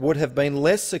electorates would have been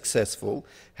less successful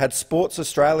had Sports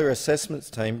Australia assessments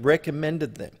team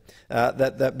recommended them.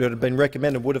 That would have been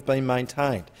recommended would have been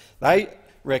maintained. They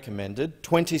recommended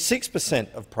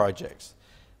 26% of projects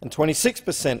and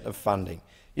 26% of funding.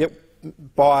 Yet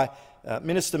by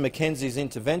Minister Mackenzie's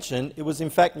intervention, it was in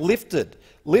fact lifted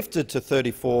to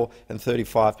 34% and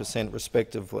 35%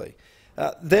 respectively.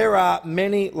 There are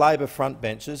many Labor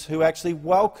frontbenchers who actually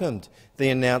welcomed the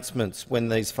announcements when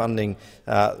these funding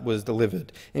was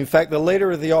delivered. In fact, the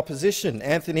Leader of the Opposition,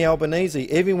 Anthony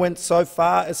Albanese, even went so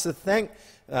far as to thank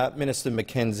Minister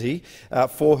Mackenzie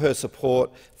for her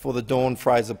support for the Dawn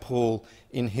Fraser pool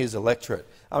in his electorate.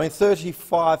 I mean,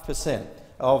 35%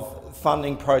 of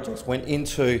funding projects went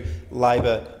into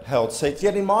Labor-held seats.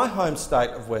 Yet in my home state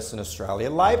of Western Australia,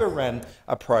 Labor ran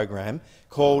a program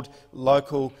called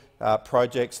Local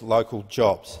Projects, Local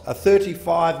Jobs, a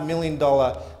 $35 million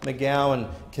McGowan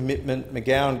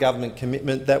government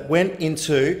commitment that went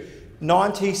into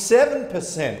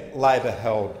 97%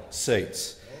 Labor-held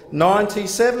seats.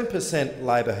 97%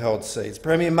 Labor-held seats.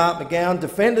 Premier Mark McGowan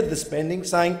defended the spending,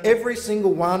 saying every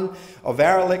single one of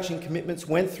our election commitments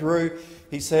went through,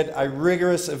 he said, a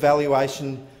rigorous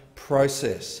evaluation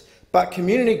process. But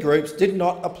community groups did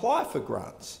not apply for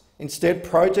grants. Instead,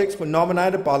 projects were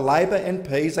nominated by Labor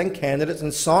MPs and candidates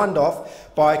and signed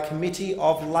off by a committee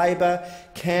of Labor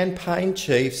campaign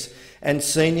chiefs and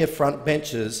senior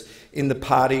frontbenchers in the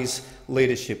party's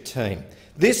leadership team.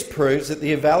 This proves that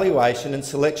the evaluation and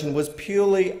selection was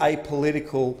purely a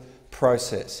political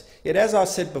process. Yet, as I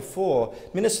said before,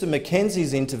 Minister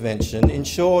Mackenzie's intervention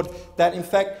ensured that, in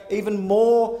fact, even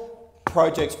more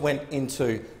projects went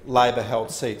into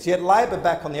Labor-held seats. Yet Labor,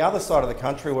 back on the other side of the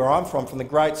country, where I'm from the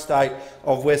great state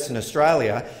of Western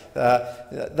Australia,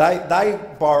 they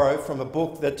borrow from a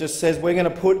book that just says we're going to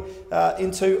put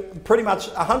into pretty much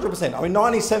 100%. I mean,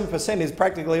 97% is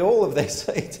practically all of their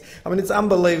seats. I mean, it's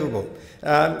unbelievable.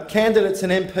 Candidates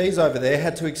and MPs over there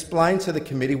had to explain to the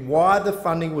committee why the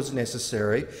funding was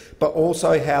necessary, but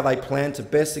also how they plan to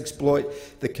best exploit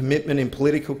the commitment in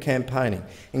political campaigning,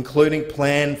 including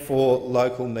plan for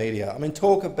local media. I mean,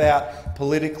 talk about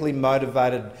politically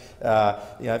motivated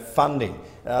funding.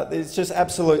 It's just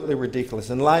absolutely ridiculous.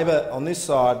 And Labor on this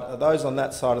side, those on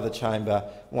that side of the chamber,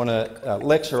 want to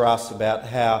lecture us about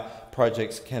how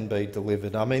projects can be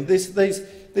delivered. I mean,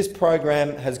 this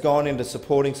program has gone into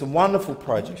supporting some wonderful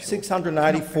projects,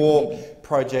 684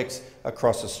 projects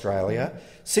across Australia,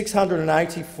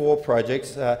 684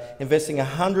 projects investing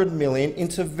 $100 million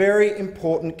into very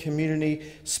important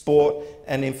community sport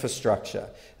and infrastructure.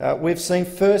 We've seen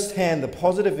firsthand the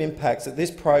positive impacts that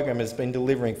this program has been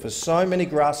delivering for so many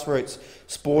grassroots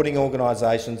sporting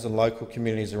organisations and local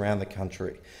communities around the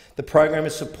country. The program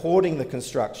is supporting the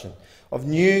construction of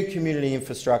new community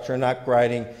infrastructure and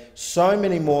upgrading so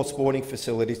many more sporting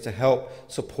facilities to help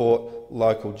support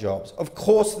local jobs. Of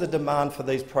course, the demand for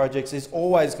these projects is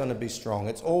always going to be strong.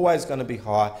 It's always going to be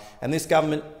high. And this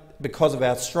government, because of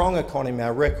our strong economy,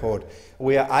 our record,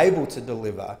 we are able to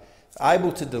deliver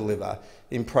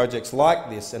in projects like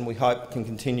this, and we hope can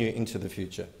continue into the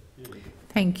future.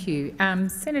 Thank you.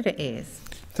 Senator Ayres.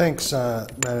 Thanks,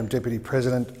 Madam Deputy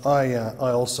President. I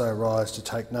also rise to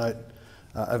take note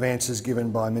of answers given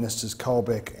by Ministers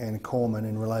Colbeck and Cormann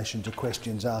in relation to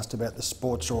questions asked about the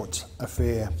sports rorts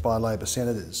affair by Labor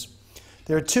senators.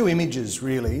 There are two images,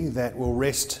 really, that will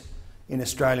rest in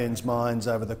Australians' minds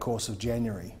over the course of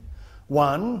January.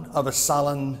 One of a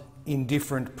sullen,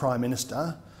 indifferent Prime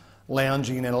Minister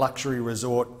lounging in a luxury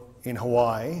resort in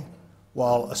Hawaii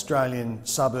while Australian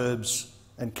suburbs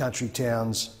and country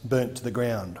towns burnt to the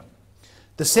ground.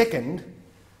 The second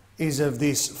is of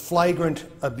this flagrant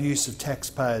abuse of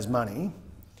taxpayers' money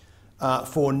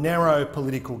for narrow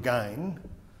political gain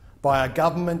by a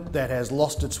government that has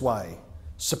lost its way,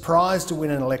 surprised to win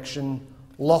an election,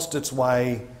 lost its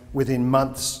way within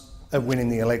months of winning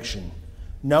the election.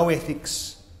 No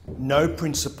ethics, no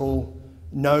principle,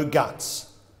 no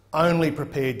guts, only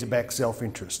prepared to back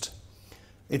self-interest.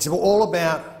 It's all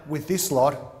about, with this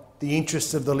lot, the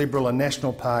interests of the Liberal and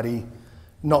National Party,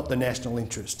 not the national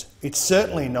interest. It's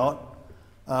certainly not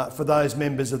for those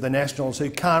members of the Nationals who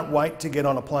can't wait to get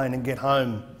on a plane and get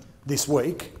home this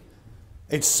week.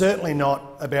 It's certainly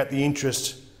not about the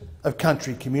interest of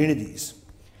country communities.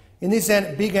 In this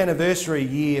big anniversary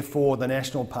year for the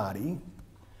National Party,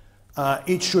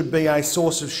 it should be a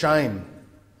source of shame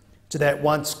to that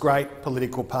once great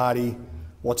political party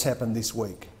what's happened this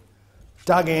week.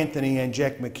 Doug Anthony and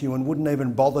Jack McEwen wouldn't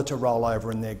even bother to roll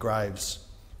over in their graves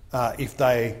if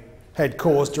they had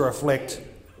cause to reflect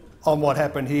on what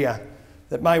happened here.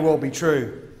 That may well be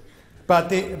true. But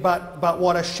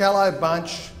what a shallow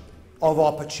bunch of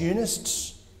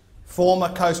opportunists, former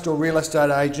coastal real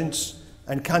estate agents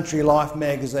and Country Life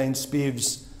magazine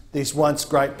spivs this once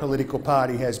great political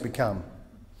party has become.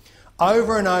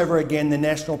 Over and over again, the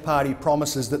National Party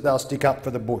promises that they'll stick up for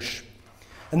the bush.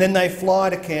 And then they fly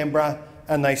to Canberra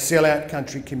and they sell out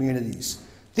country communities.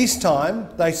 This time,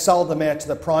 they sold them out to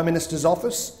the Prime Minister's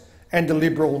office and to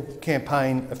Liberal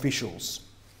campaign officials.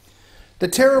 The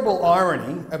terrible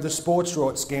irony of the sports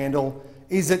rort scandal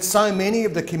is that so many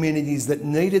of the communities that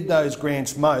needed those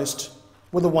grants most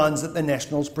were the ones that the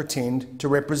Nationals pretend to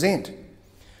represent.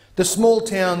 The small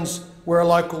towns where a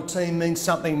local team means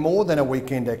something more than a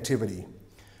weekend activity,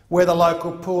 where the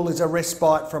local pool is a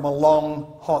respite from a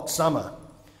long, hot summer,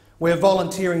 where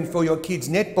volunteering for your kids'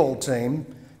 netball team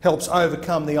helps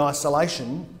overcome the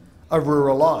isolation of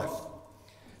rural life.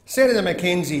 Senator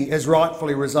McKenzie has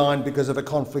rightfully resigned because of a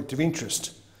conflict of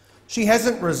interest. She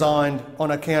hasn't resigned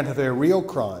on account of her real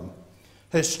crime,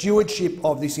 her stewardship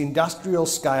of this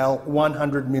industrial-scale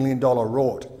 $100 million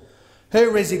rort. Her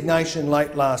resignation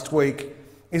late last week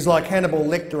is like Hannibal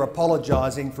Lecter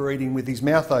apologising for eating with his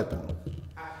mouth open.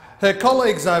 Her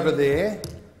colleagues over there,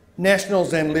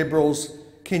 Nationals and Liberals,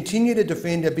 continue to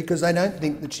defend her because they don't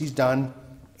think that she's done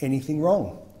anything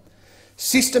wrong.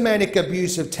 Systematic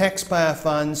abuse of taxpayer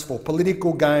funds for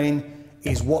political gain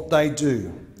is what they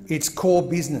do. It's core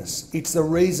business. It's the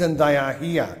reason they are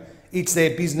here. It's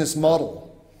their business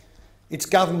model. It's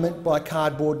government by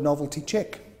cardboard novelty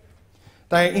check.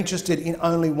 They are interested in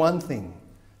only one thing,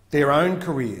 their own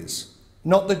careers,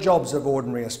 not the jobs of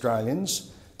ordinary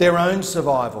Australians, their own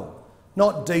survival,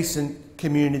 not decent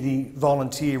community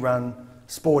volunteer-run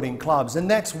sporting clubs. And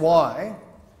that's why,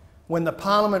 when the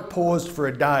Parliament paused for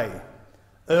a day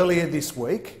earlier this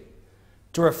week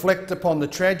to reflect upon the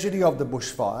tragedy of the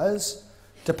bushfires,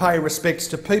 to pay respects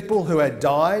to people who had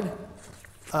died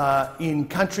in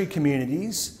country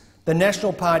communities, the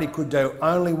National Party could do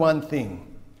only one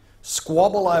thing: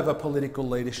 squabble over political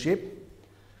leadership.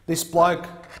 This bloke,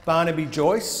 Barnaby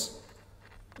Joyce,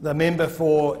 the member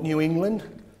for New England,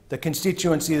 the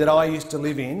constituency that I used to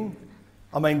live in,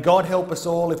 I mean, God help us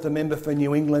all if the member for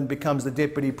New England becomes the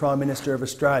Deputy Prime Minister of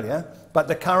Australia, but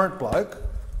the current bloke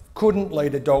couldn't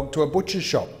lead a dog to a butcher's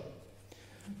shop.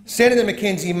 Senator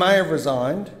Mackenzie may have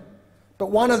resigned,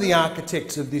 but one of the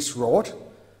architects of this rot,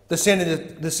 the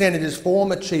Senator's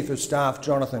former Chief of Staff,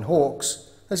 Jonathan Hawkes,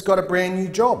 has got a brand new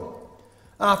job.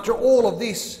 After all of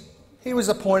this, he was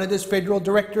appointed as Federal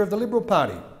Director of the Liberal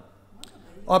Party.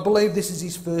 I believe this is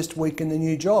his first week in the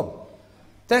new job.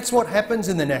 That's what happens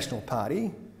in the National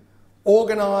Party.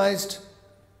 Organised,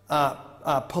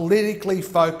 politically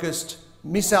focused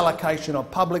misallocation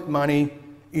of public money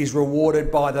is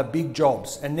rewarded by the big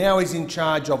jobs, and now he's in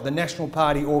charge of the National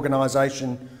Party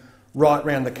organisation right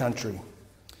round the country.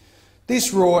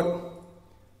 This rort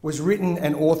was written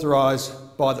and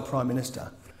authorised by the Prime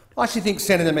Minister. I actually think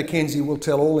Senator Mackenzie will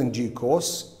tell all in due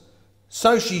course.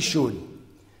 So she should.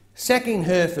 Sacking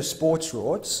her for sports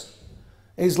rorts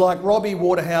is like Robbie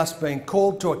Waterhouse being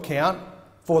called to account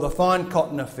for the Fine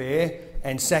Cotton affair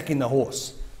and sacking the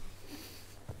horse.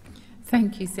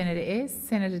 Thank you, Senator Ayres.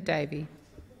 Senator Davey.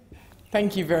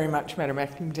 Thank you very much, Madam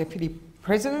Acting Deputy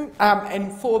President.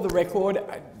 And for the record,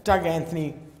 Doug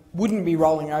Anthony wouldn't be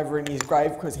rolling over in his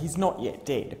grave because he's not yet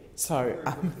dead. So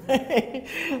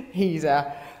he's.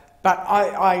 But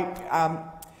I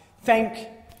thank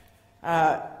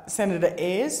Senator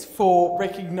Ayres for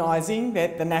recognising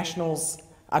that the Nationals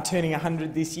are turning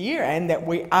 100 this year and that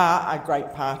we are a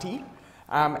great party,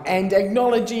 and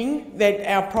acknowledging that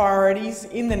our priorities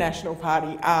in the National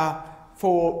Party are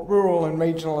for rural and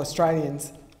regional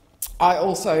Australians. I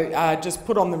also just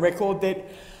put on the record that,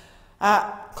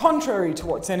 contrary to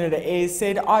what Senator Ayres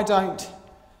said, I don't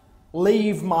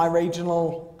leave my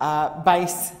regional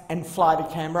base and fly to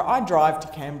Canberra. I drive to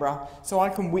Canberra so I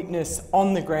can witness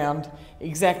on the ground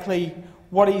exactly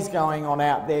what is going on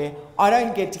out there. I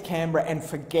don't get to Canberra and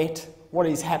forget what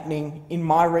is happening in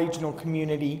my regional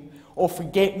community or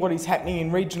forget what is happening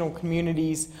in regional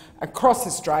communities across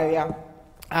Australia,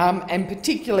 and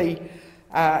particularly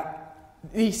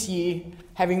this year,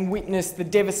 having witnessed the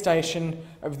devastation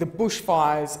of the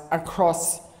bushfires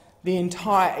across the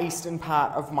entire eastern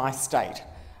part of my state.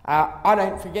 I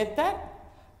don't forget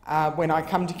that when I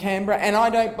come to Canberra, and I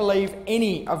don't believe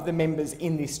any of the members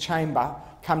in this chamber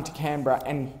come to Canberra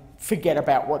and forget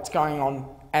about what's going on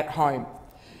at home.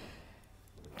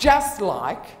 Just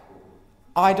like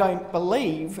I don't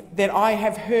believe that I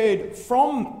have heard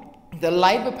from the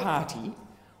Labor Party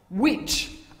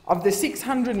which of the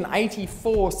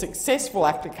 684 successful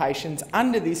applications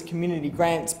under this community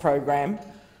grants program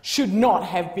should not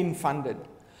have been funded.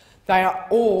 They are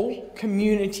all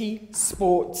community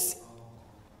sports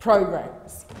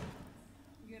programs.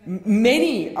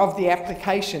 Many of the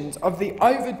applications, of the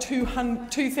over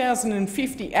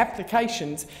 2,050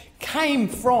 applications, came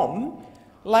from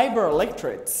Labor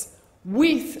electorates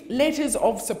with letters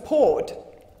of support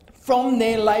from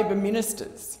their Labor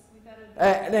ministers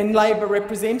and Labor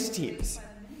representatives.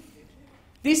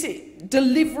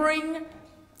 Delivering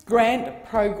grant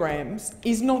programs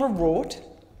is not a rort.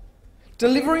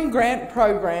 Delivering grant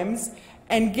programs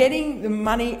and getting the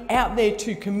money out there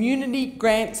to community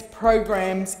grants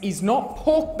programs is not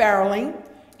pork barrelling,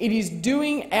 it is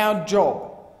doing our job.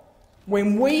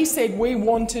 When we said we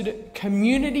wanted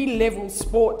community-level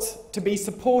sports to be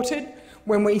supported,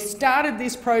 when we started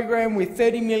this program with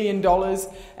 $30 million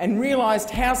and realised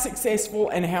how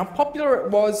successful and how popular it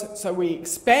was, so we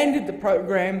expanded the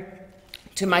program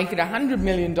to make it a $100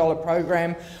 million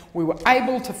program, we were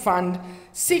able to fund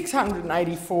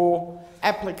 684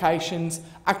 applications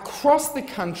across the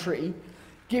country,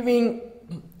 giving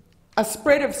a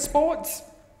spread of sports,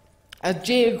 a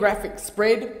geographic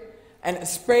spread, and a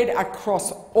spread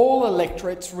across all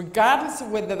electorates, regardless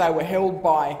of whether they were held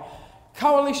by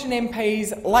Coalition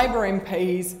MPs, Labor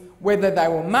MPs, whether they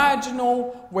were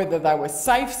marginal, whether they were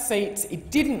safe seats, it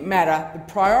didn't matter. The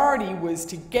priority was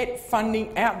to get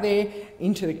funding out there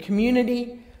into the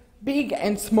community, big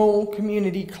and small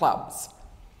community clubs.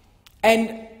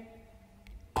 And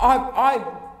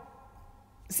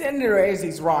Senator Ayres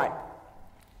is right.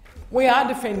 We are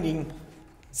defending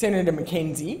Senator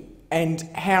Mackenzie and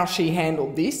how she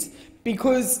handled this,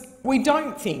 because we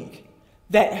don't think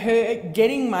that her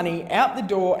getting money out the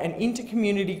door and into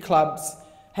community clubs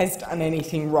has done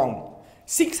anything wrong.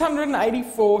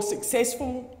 684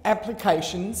 successful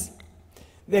applications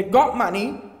that got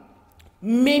money,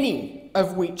 many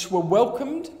of which were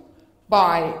welcomed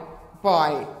by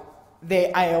their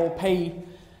ALP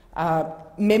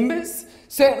members.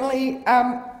 Certainly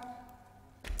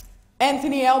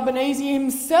Anthony Albanese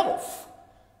himself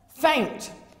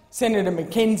thanked Senator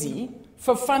Mackenzie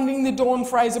for funding the Dawn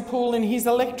Fraser Pool in his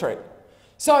electorate.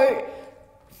 So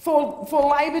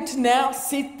for Labor to now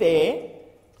sit there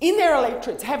in their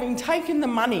electorates, having taken the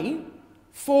money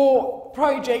for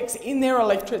projects in their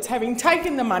electorates, having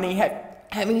taken the money,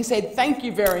 having said, thank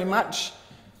you very much,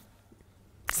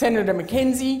 Senator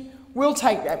McKenzie, we'll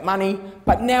take that money,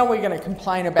 but now we're going to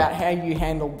complain about how you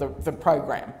handled the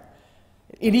program.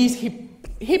 It is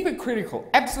hypocritical,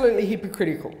 absolutely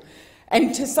hypocritical.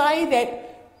 And to say that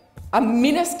a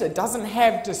minister doesn't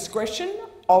have discretion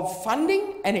of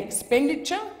funding and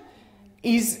expenditure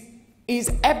is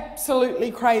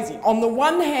absolutely crazy. On the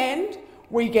one hand,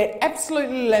 we get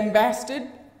absolutely lambasted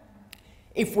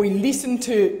if we listen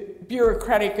to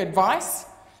bureaucratic advice.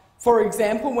 For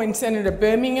example, when Senator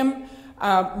Birmingham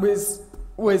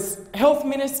was Health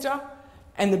Minister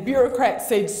and the bureaucrats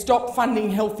said stop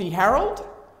funding Healthy Harold,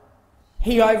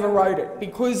 he overrode it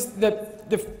because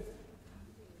the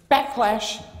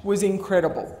backlash was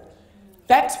incredible.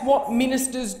 That's what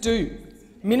ministers do.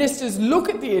 Ministers look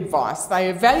at the advice, they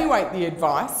evaluate the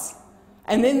advice,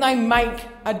 and then they make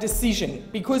a decision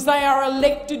because they are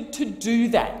elected to do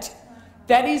that.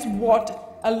 That is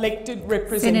what elected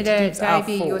representatives Senator are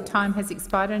Davey, for. your time has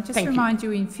expired. And just Thank remind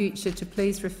you in future to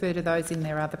please refer to those in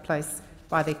their other place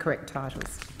by their correct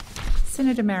titles.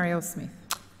 Senator Marielle Smith.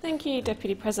 Thank you,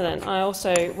 Deputy President. I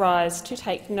also rise to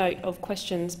take note of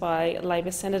questions by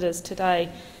Labor senators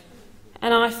today.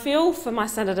 And I feel for my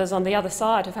senators on the other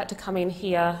side who've had to come in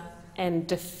here and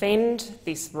defend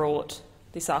this rort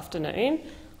this afternoon.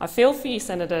 I feel for you,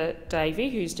 Senator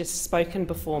Davey, who's just spoken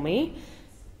before me.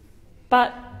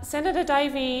 But Senator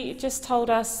Davey just told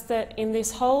us that in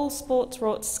this whole sports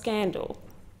rort scandal,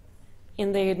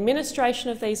 in the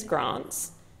administration of these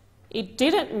grants, it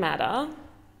didn't matter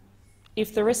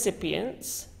if the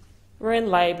recipients were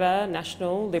in Labor,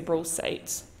 National, Liberal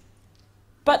seats.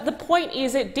 But the point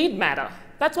is it did matter.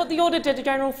 That's what the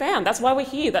Auditor-General found. That's why we're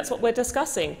here. That's what we're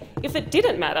discussing. If it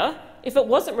didn't matter, if it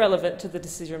wasn't relevant to the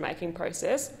decision-making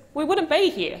process, we wouldn't be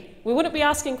here. We wouldn't be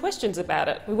asking questions about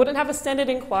it. We wouldn't have a Senate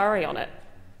inquiry on it.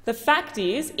 The fact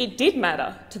is it did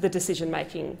matter to the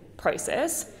decision-making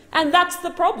process, and that's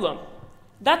the problem.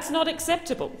 That's not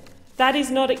acceptable. That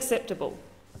is not acceptable.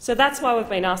 So that's why we've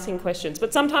been asking questions.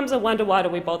 But sometimes I wonder, why do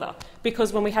we bother?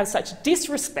 Because when we have such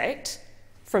disrespect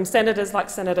from senators like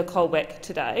Senator Colbeck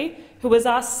today, who has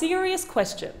asked serious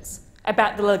questions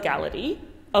about the legality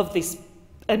of this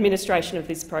administration of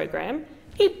this program,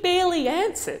 he barely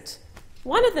answered.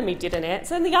 One of them he didn't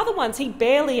answer, and the other ones he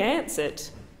barely answered.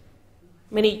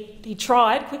 I mean, he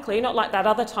tried quickly, not like that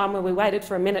other time where we waited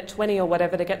for a minute 20 or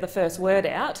whatever to get the first word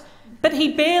out, but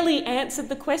he barely answered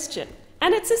the question.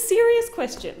 And it's a serious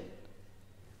question.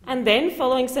 And then,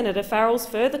 following Senator Farrell's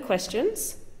further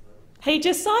questions, he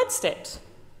just sidestepped.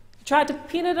 He tried to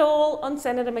pin it all on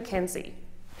Senator McKenzie.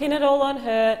 Pin it all on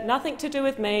her, nothing to do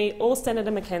with me, all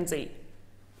Senator McKenzie.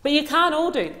 But you can't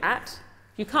all do that.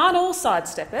 You can't all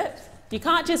sidestep it. You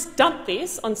can't just dump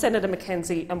this on Senator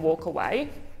McKenzie and walk away,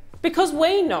 because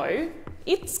we know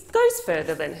it goes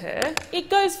further than her.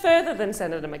 It goes further than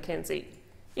Senator McKenzie.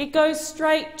 It goes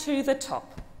straight to the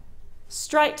top.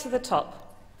 Straight to the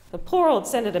top. The poor old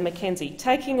Senator McKenzie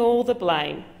taking all the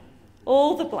blame.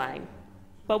 All the blame.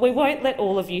 But we won't let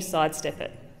all of you sidestep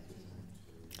it.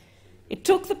 It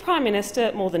took the Prime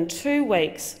Minister more than 2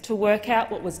 weeks to work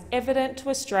out what was evident to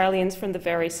Australians from the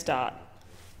very start.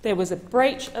 There was a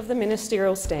breach of the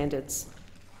ministerial standards.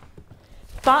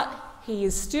 But he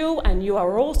is still, and you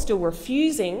are all still,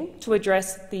 refusing to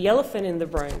address the elephant in the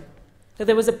room, that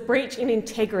there was a breach in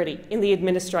integrity in the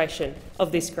administration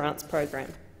of this grants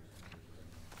program.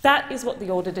 That is what the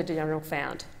Auditor-General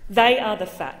found. They are the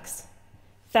facts.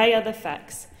 They are the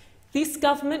facts. This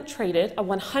government treated a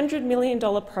 $100 million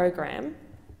program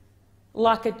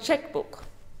like a chequebook.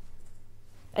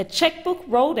 A chequebook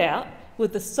rolled out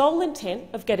with the sole intent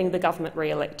of getting the government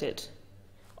re-elected,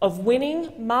 of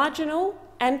winning marginal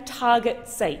and target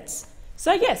seats.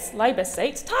 So yes, Labor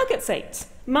seats, target seats,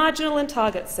 marginal and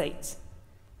target seats.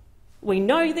 We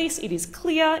know this, it is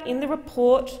clear in the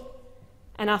report,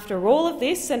 and after all of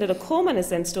this, Senator Cormann has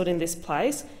then stood in this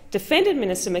place, defended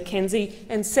Minister McKenzie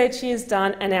and said she has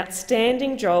done an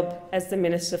outstanding job as the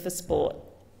Minister for Sport.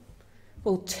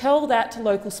 Well, tell that to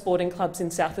local sporting clubs in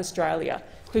South Australia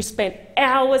who spent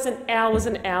hours and hours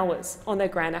and hours on their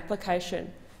grant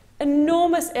application.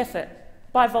 Enormous effort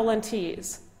by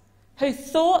volunteers who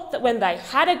thought that when they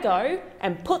had a go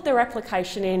and put their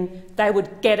application in, they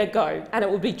would get a go and it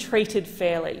would be treated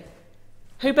fairly.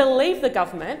 Who believe the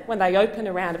government, when they open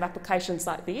a round of applications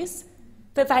like this,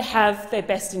 that they have their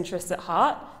best interests at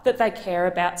heart, that they care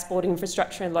about sporting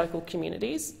infrastructure in local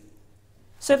communities.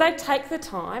 So they take the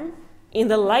time in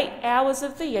the late hours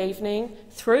of the evening,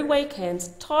 through weekends,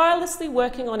 tirelessly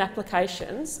working on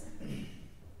applications,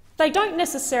 they don't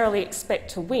necessarily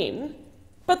expect to win,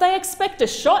 but they expect a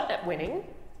shot at winning.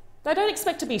 They don't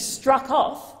expect to be struck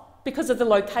off because of the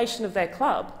location of their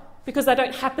club, because they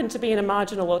don't happen to be in a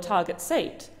marginal or target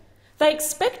seat. They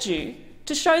expect you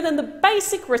to show them the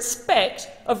basic respect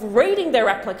of reading their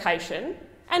application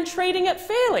and treating it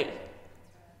fairly.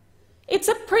 It's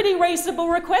a pretty reasonable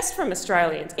request from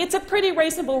Australians. It's a pretty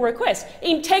reasonable request.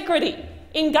 Integrity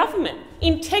in government,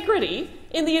 integrity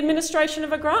in the administration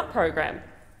of a grant program.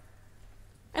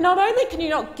 And not only can you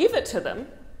not give it to them,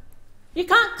 you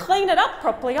can't clean it up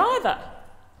properly either.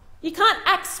 You can't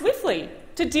act swiftly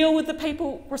to deal with the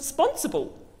people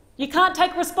responsible. You can't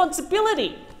take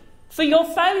responsibility for your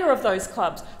failure of those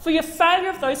clubs, for your failure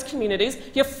of those communities,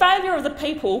 your failure of the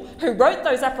people who wrote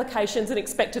those applications and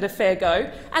expected a fair go,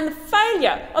 and the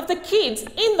failure of the kids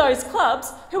in those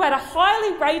clubs who had a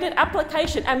highly rated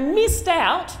application and missed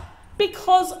out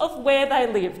because of where they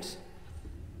lived.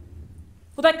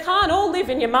 Well, they can't all live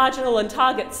in your marginal and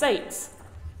target seats.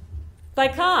 They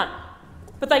can't.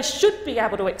 But they should be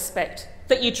able to expect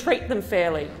that you treat them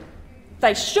fairly.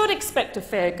 They should expect a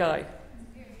fair go.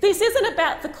 This isn't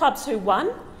about the clubs who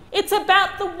won. It's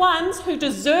about the ones who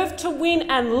deserved to win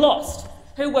and lost,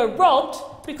 who were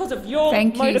robbed because of your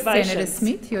motivations. Thank you, Senator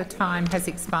Smith. Your time has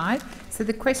expired. So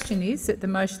the question is that the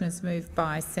motion is moved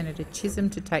by Senator Chisholm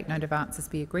to take note of answers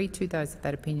be agreed to. Those of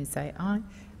that opinion say aye.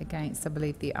 Against, I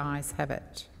believe the ayes have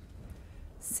it.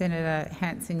 Senator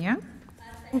Hanson-Young.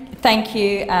 Thank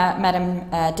you, Madam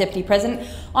Deputy President.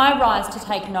 I rise to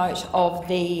take note of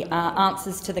the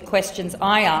answers to the questions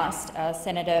I asked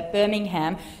Senator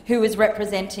Birmingham, who was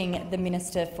representing the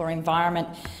Minister for Environment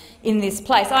in this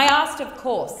place. I asked, of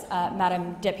course,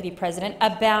 Madam Deputy President,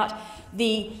 about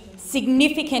the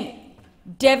significant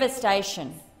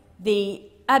devastation, the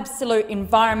absolute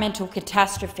environmental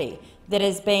catastrophe that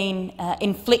has been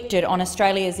inflicted on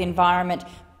Australia's environment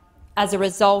as a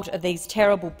result of these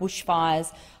terrible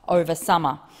bushfires over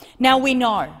summer. Now, we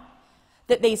know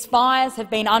that these fires have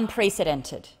been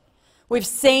unprecedented. We've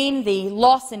seen the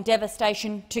loss and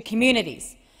devastation to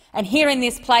communities. And here in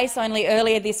this place, only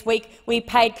earlier this week, we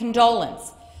paid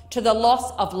condolence to the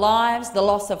loss of lives, the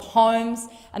loss of homes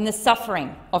and the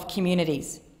suffering of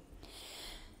communities.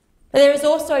 But there has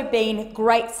also been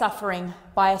great suffering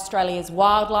by Australia's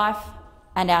wildlife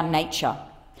and our nature.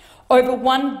 Over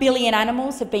 1 billion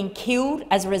animals have been killed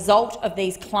as a result of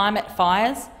these climate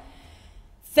fires.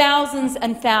 Thousands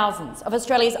and thousands of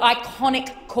Australia's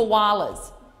iconic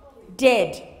koalas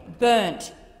dead,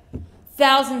 burnt,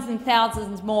 thousands and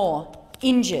thousands more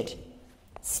injured,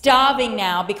 starving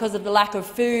now because of the lack of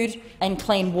food and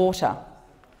clean water.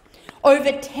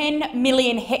 Over 10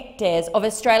 million hectares of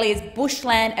Australia's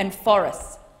bushland and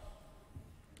forests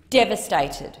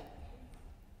devastated.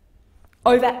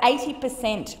 Over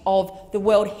 80% of the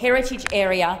World Heritage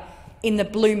Area in the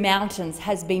Blue Mountains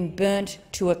has been burnt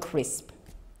to a crisp.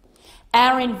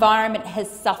 Our environment has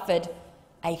suffered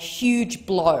a huge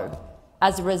blow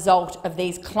as a result of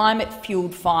these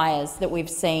climate-fuelled fires that we've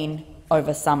seen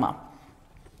over summer.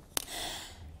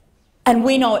 And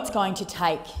we know it's going to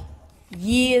take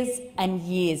years and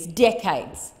years,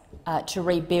 decades, to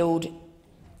rebuild,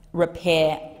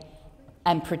 repair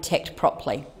and protect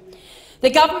properly. The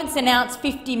government's announced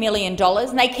 $50 million,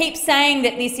 and they keep saying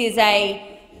that this is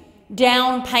a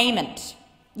down payment,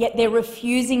 yet they're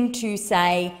refusing to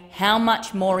say how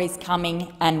much more is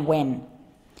coming and when.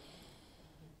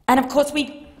 And of course,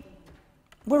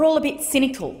 we're all a bit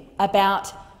cynical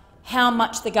about how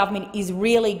much the government is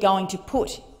really going to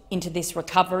put into this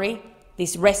recovery,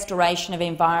 this restoration of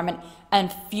environment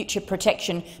and future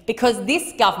protection, because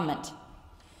this government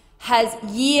has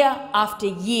year after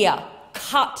year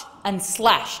cut and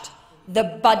slashed the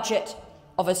budget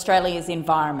of Australia's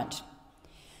environment.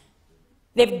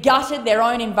 They've gutted their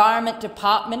own Environment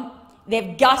Department.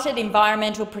 They've gutted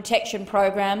environmental protection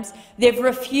programs. They've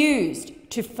refused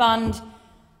to fund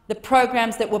the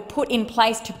programs that were put in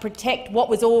place to protect what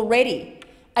was already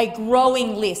a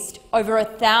growing list, over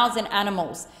 1,000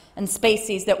 animals and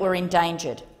species that were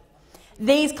endangered.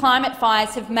 These climate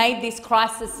fires have made this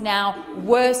crisis now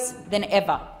worse than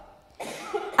ever.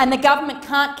 And the government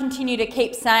can't continue to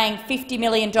keep saying $50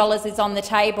 million is on the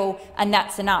table and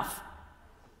that's enough.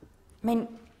 I mean,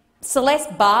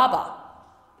 Celeste Barber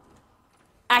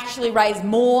actually raised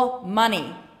more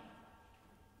money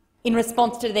in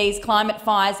response to these climate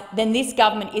fires than this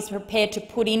government is prepared to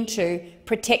put into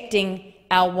protecting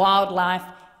our wildlife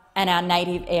and our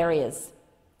native areas.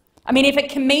 I mean, if a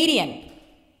comedian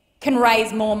can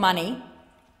raise more money,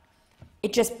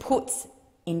 it just puts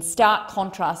in stark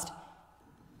contrast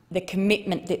the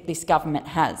commitment that this government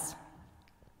has.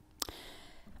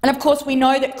 And of course we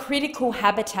know that critical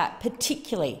habitat,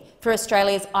 particularly for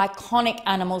Australia's iconic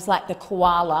animals like the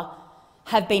koala,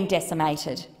 have been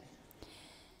decimated.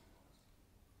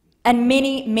 And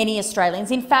many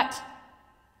Australians, in fact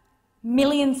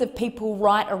millions of people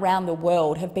right around the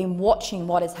world, have been watching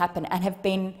what has happened and have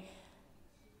been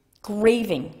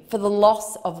grieving for the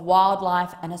loss of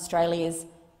wildlife and Australia's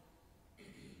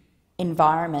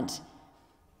environment.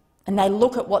 And they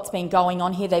look at what's been going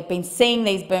on here, they've been seeing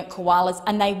these burnt koalas,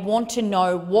 and they want to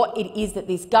know what it is that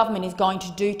this government is going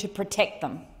to do to protect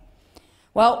them.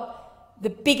 Well,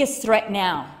 the biggest threat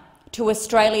now to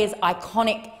Australia's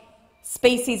iconic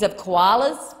species of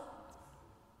koalas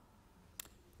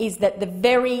is that the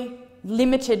very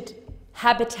limited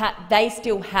habitat they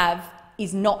still have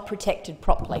is not protected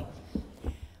properly.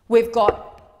 We've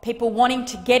got people wanting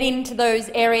to get into those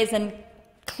areas and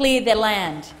clear their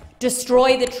land,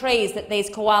 destroy the trees that these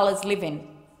koalas live in.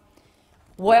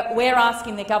 What we're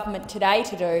asking the government today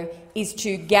to do is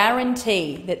to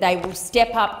guarantee that they will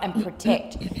step up and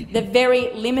protect the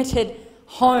very limited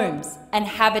homes and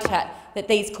habitat that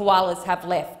these koalas have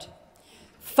left.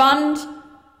 Fund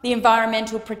the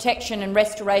environmental protection and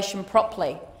restoration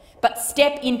properly, but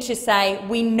step in to say,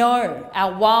 we know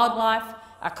our wildlife,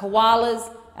 our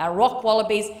koalas, our rock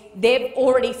wallabies, they've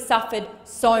already suffered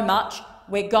so much.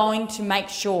 We're going to make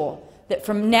sure that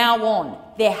from now on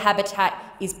their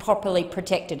habitat is properly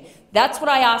protected. That's what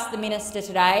I asked the minister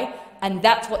today, and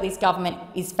that's what this government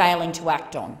is failing to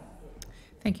act on.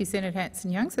 Thank you, Senator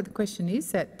Hanson-Young. So the question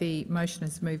is that the motion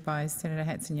is moved by Senator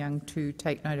Hanson-Young to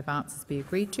take note of answers be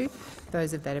agreed to.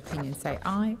 Those of that opinion say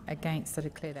aye. Against, I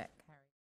declare that